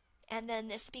 and then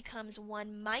this becomes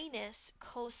 1 minus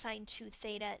cosine 2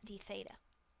 theta d theta.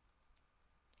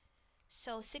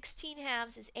 So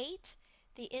 16/2 is 8.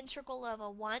 The integral of a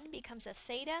 1 becomes a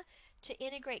theta. To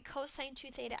integrate cosine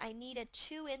 2 theta, I need a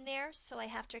 2 in there, so I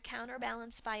have to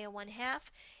counterbalance by a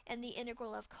 1/2, and the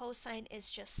integral of cosine is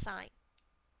just sine.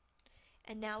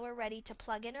 And now we're ready to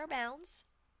plug in our bounds,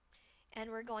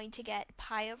 and we're going to get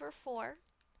pi over 4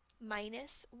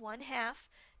 minus 1/2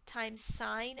 times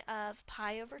sine of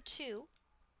pi over 2.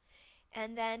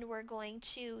 And then we're going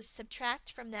to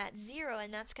subtract from that 0,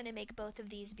 and that's going to make both of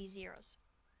these be zeros.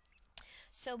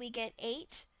 So we get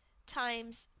 8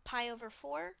 times pi over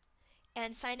 4,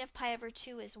 and sine of pi over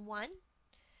 2 is 1.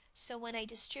 So when I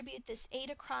distribute this 8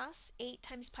 across, 8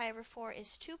 times pi over 4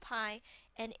 is 2 pi,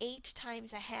 and 8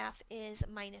 times 1/2 is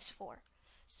minus 4.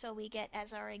 So we get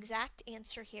as our exact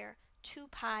answer here 2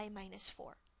 pi minus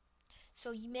 4.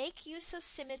 So you make use of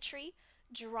symmetry.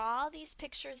 Draw these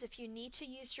pictures. If you need to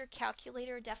use your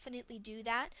calculator, definitely do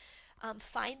that.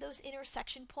 Find those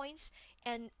intersection points,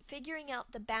 and figuring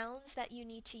out the bounds that you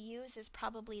need to use is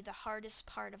probably the hardest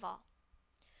part of all.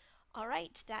 All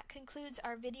right, that concludes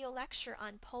our video lecture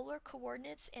on polar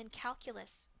coordinates and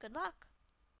calculus. Good luck!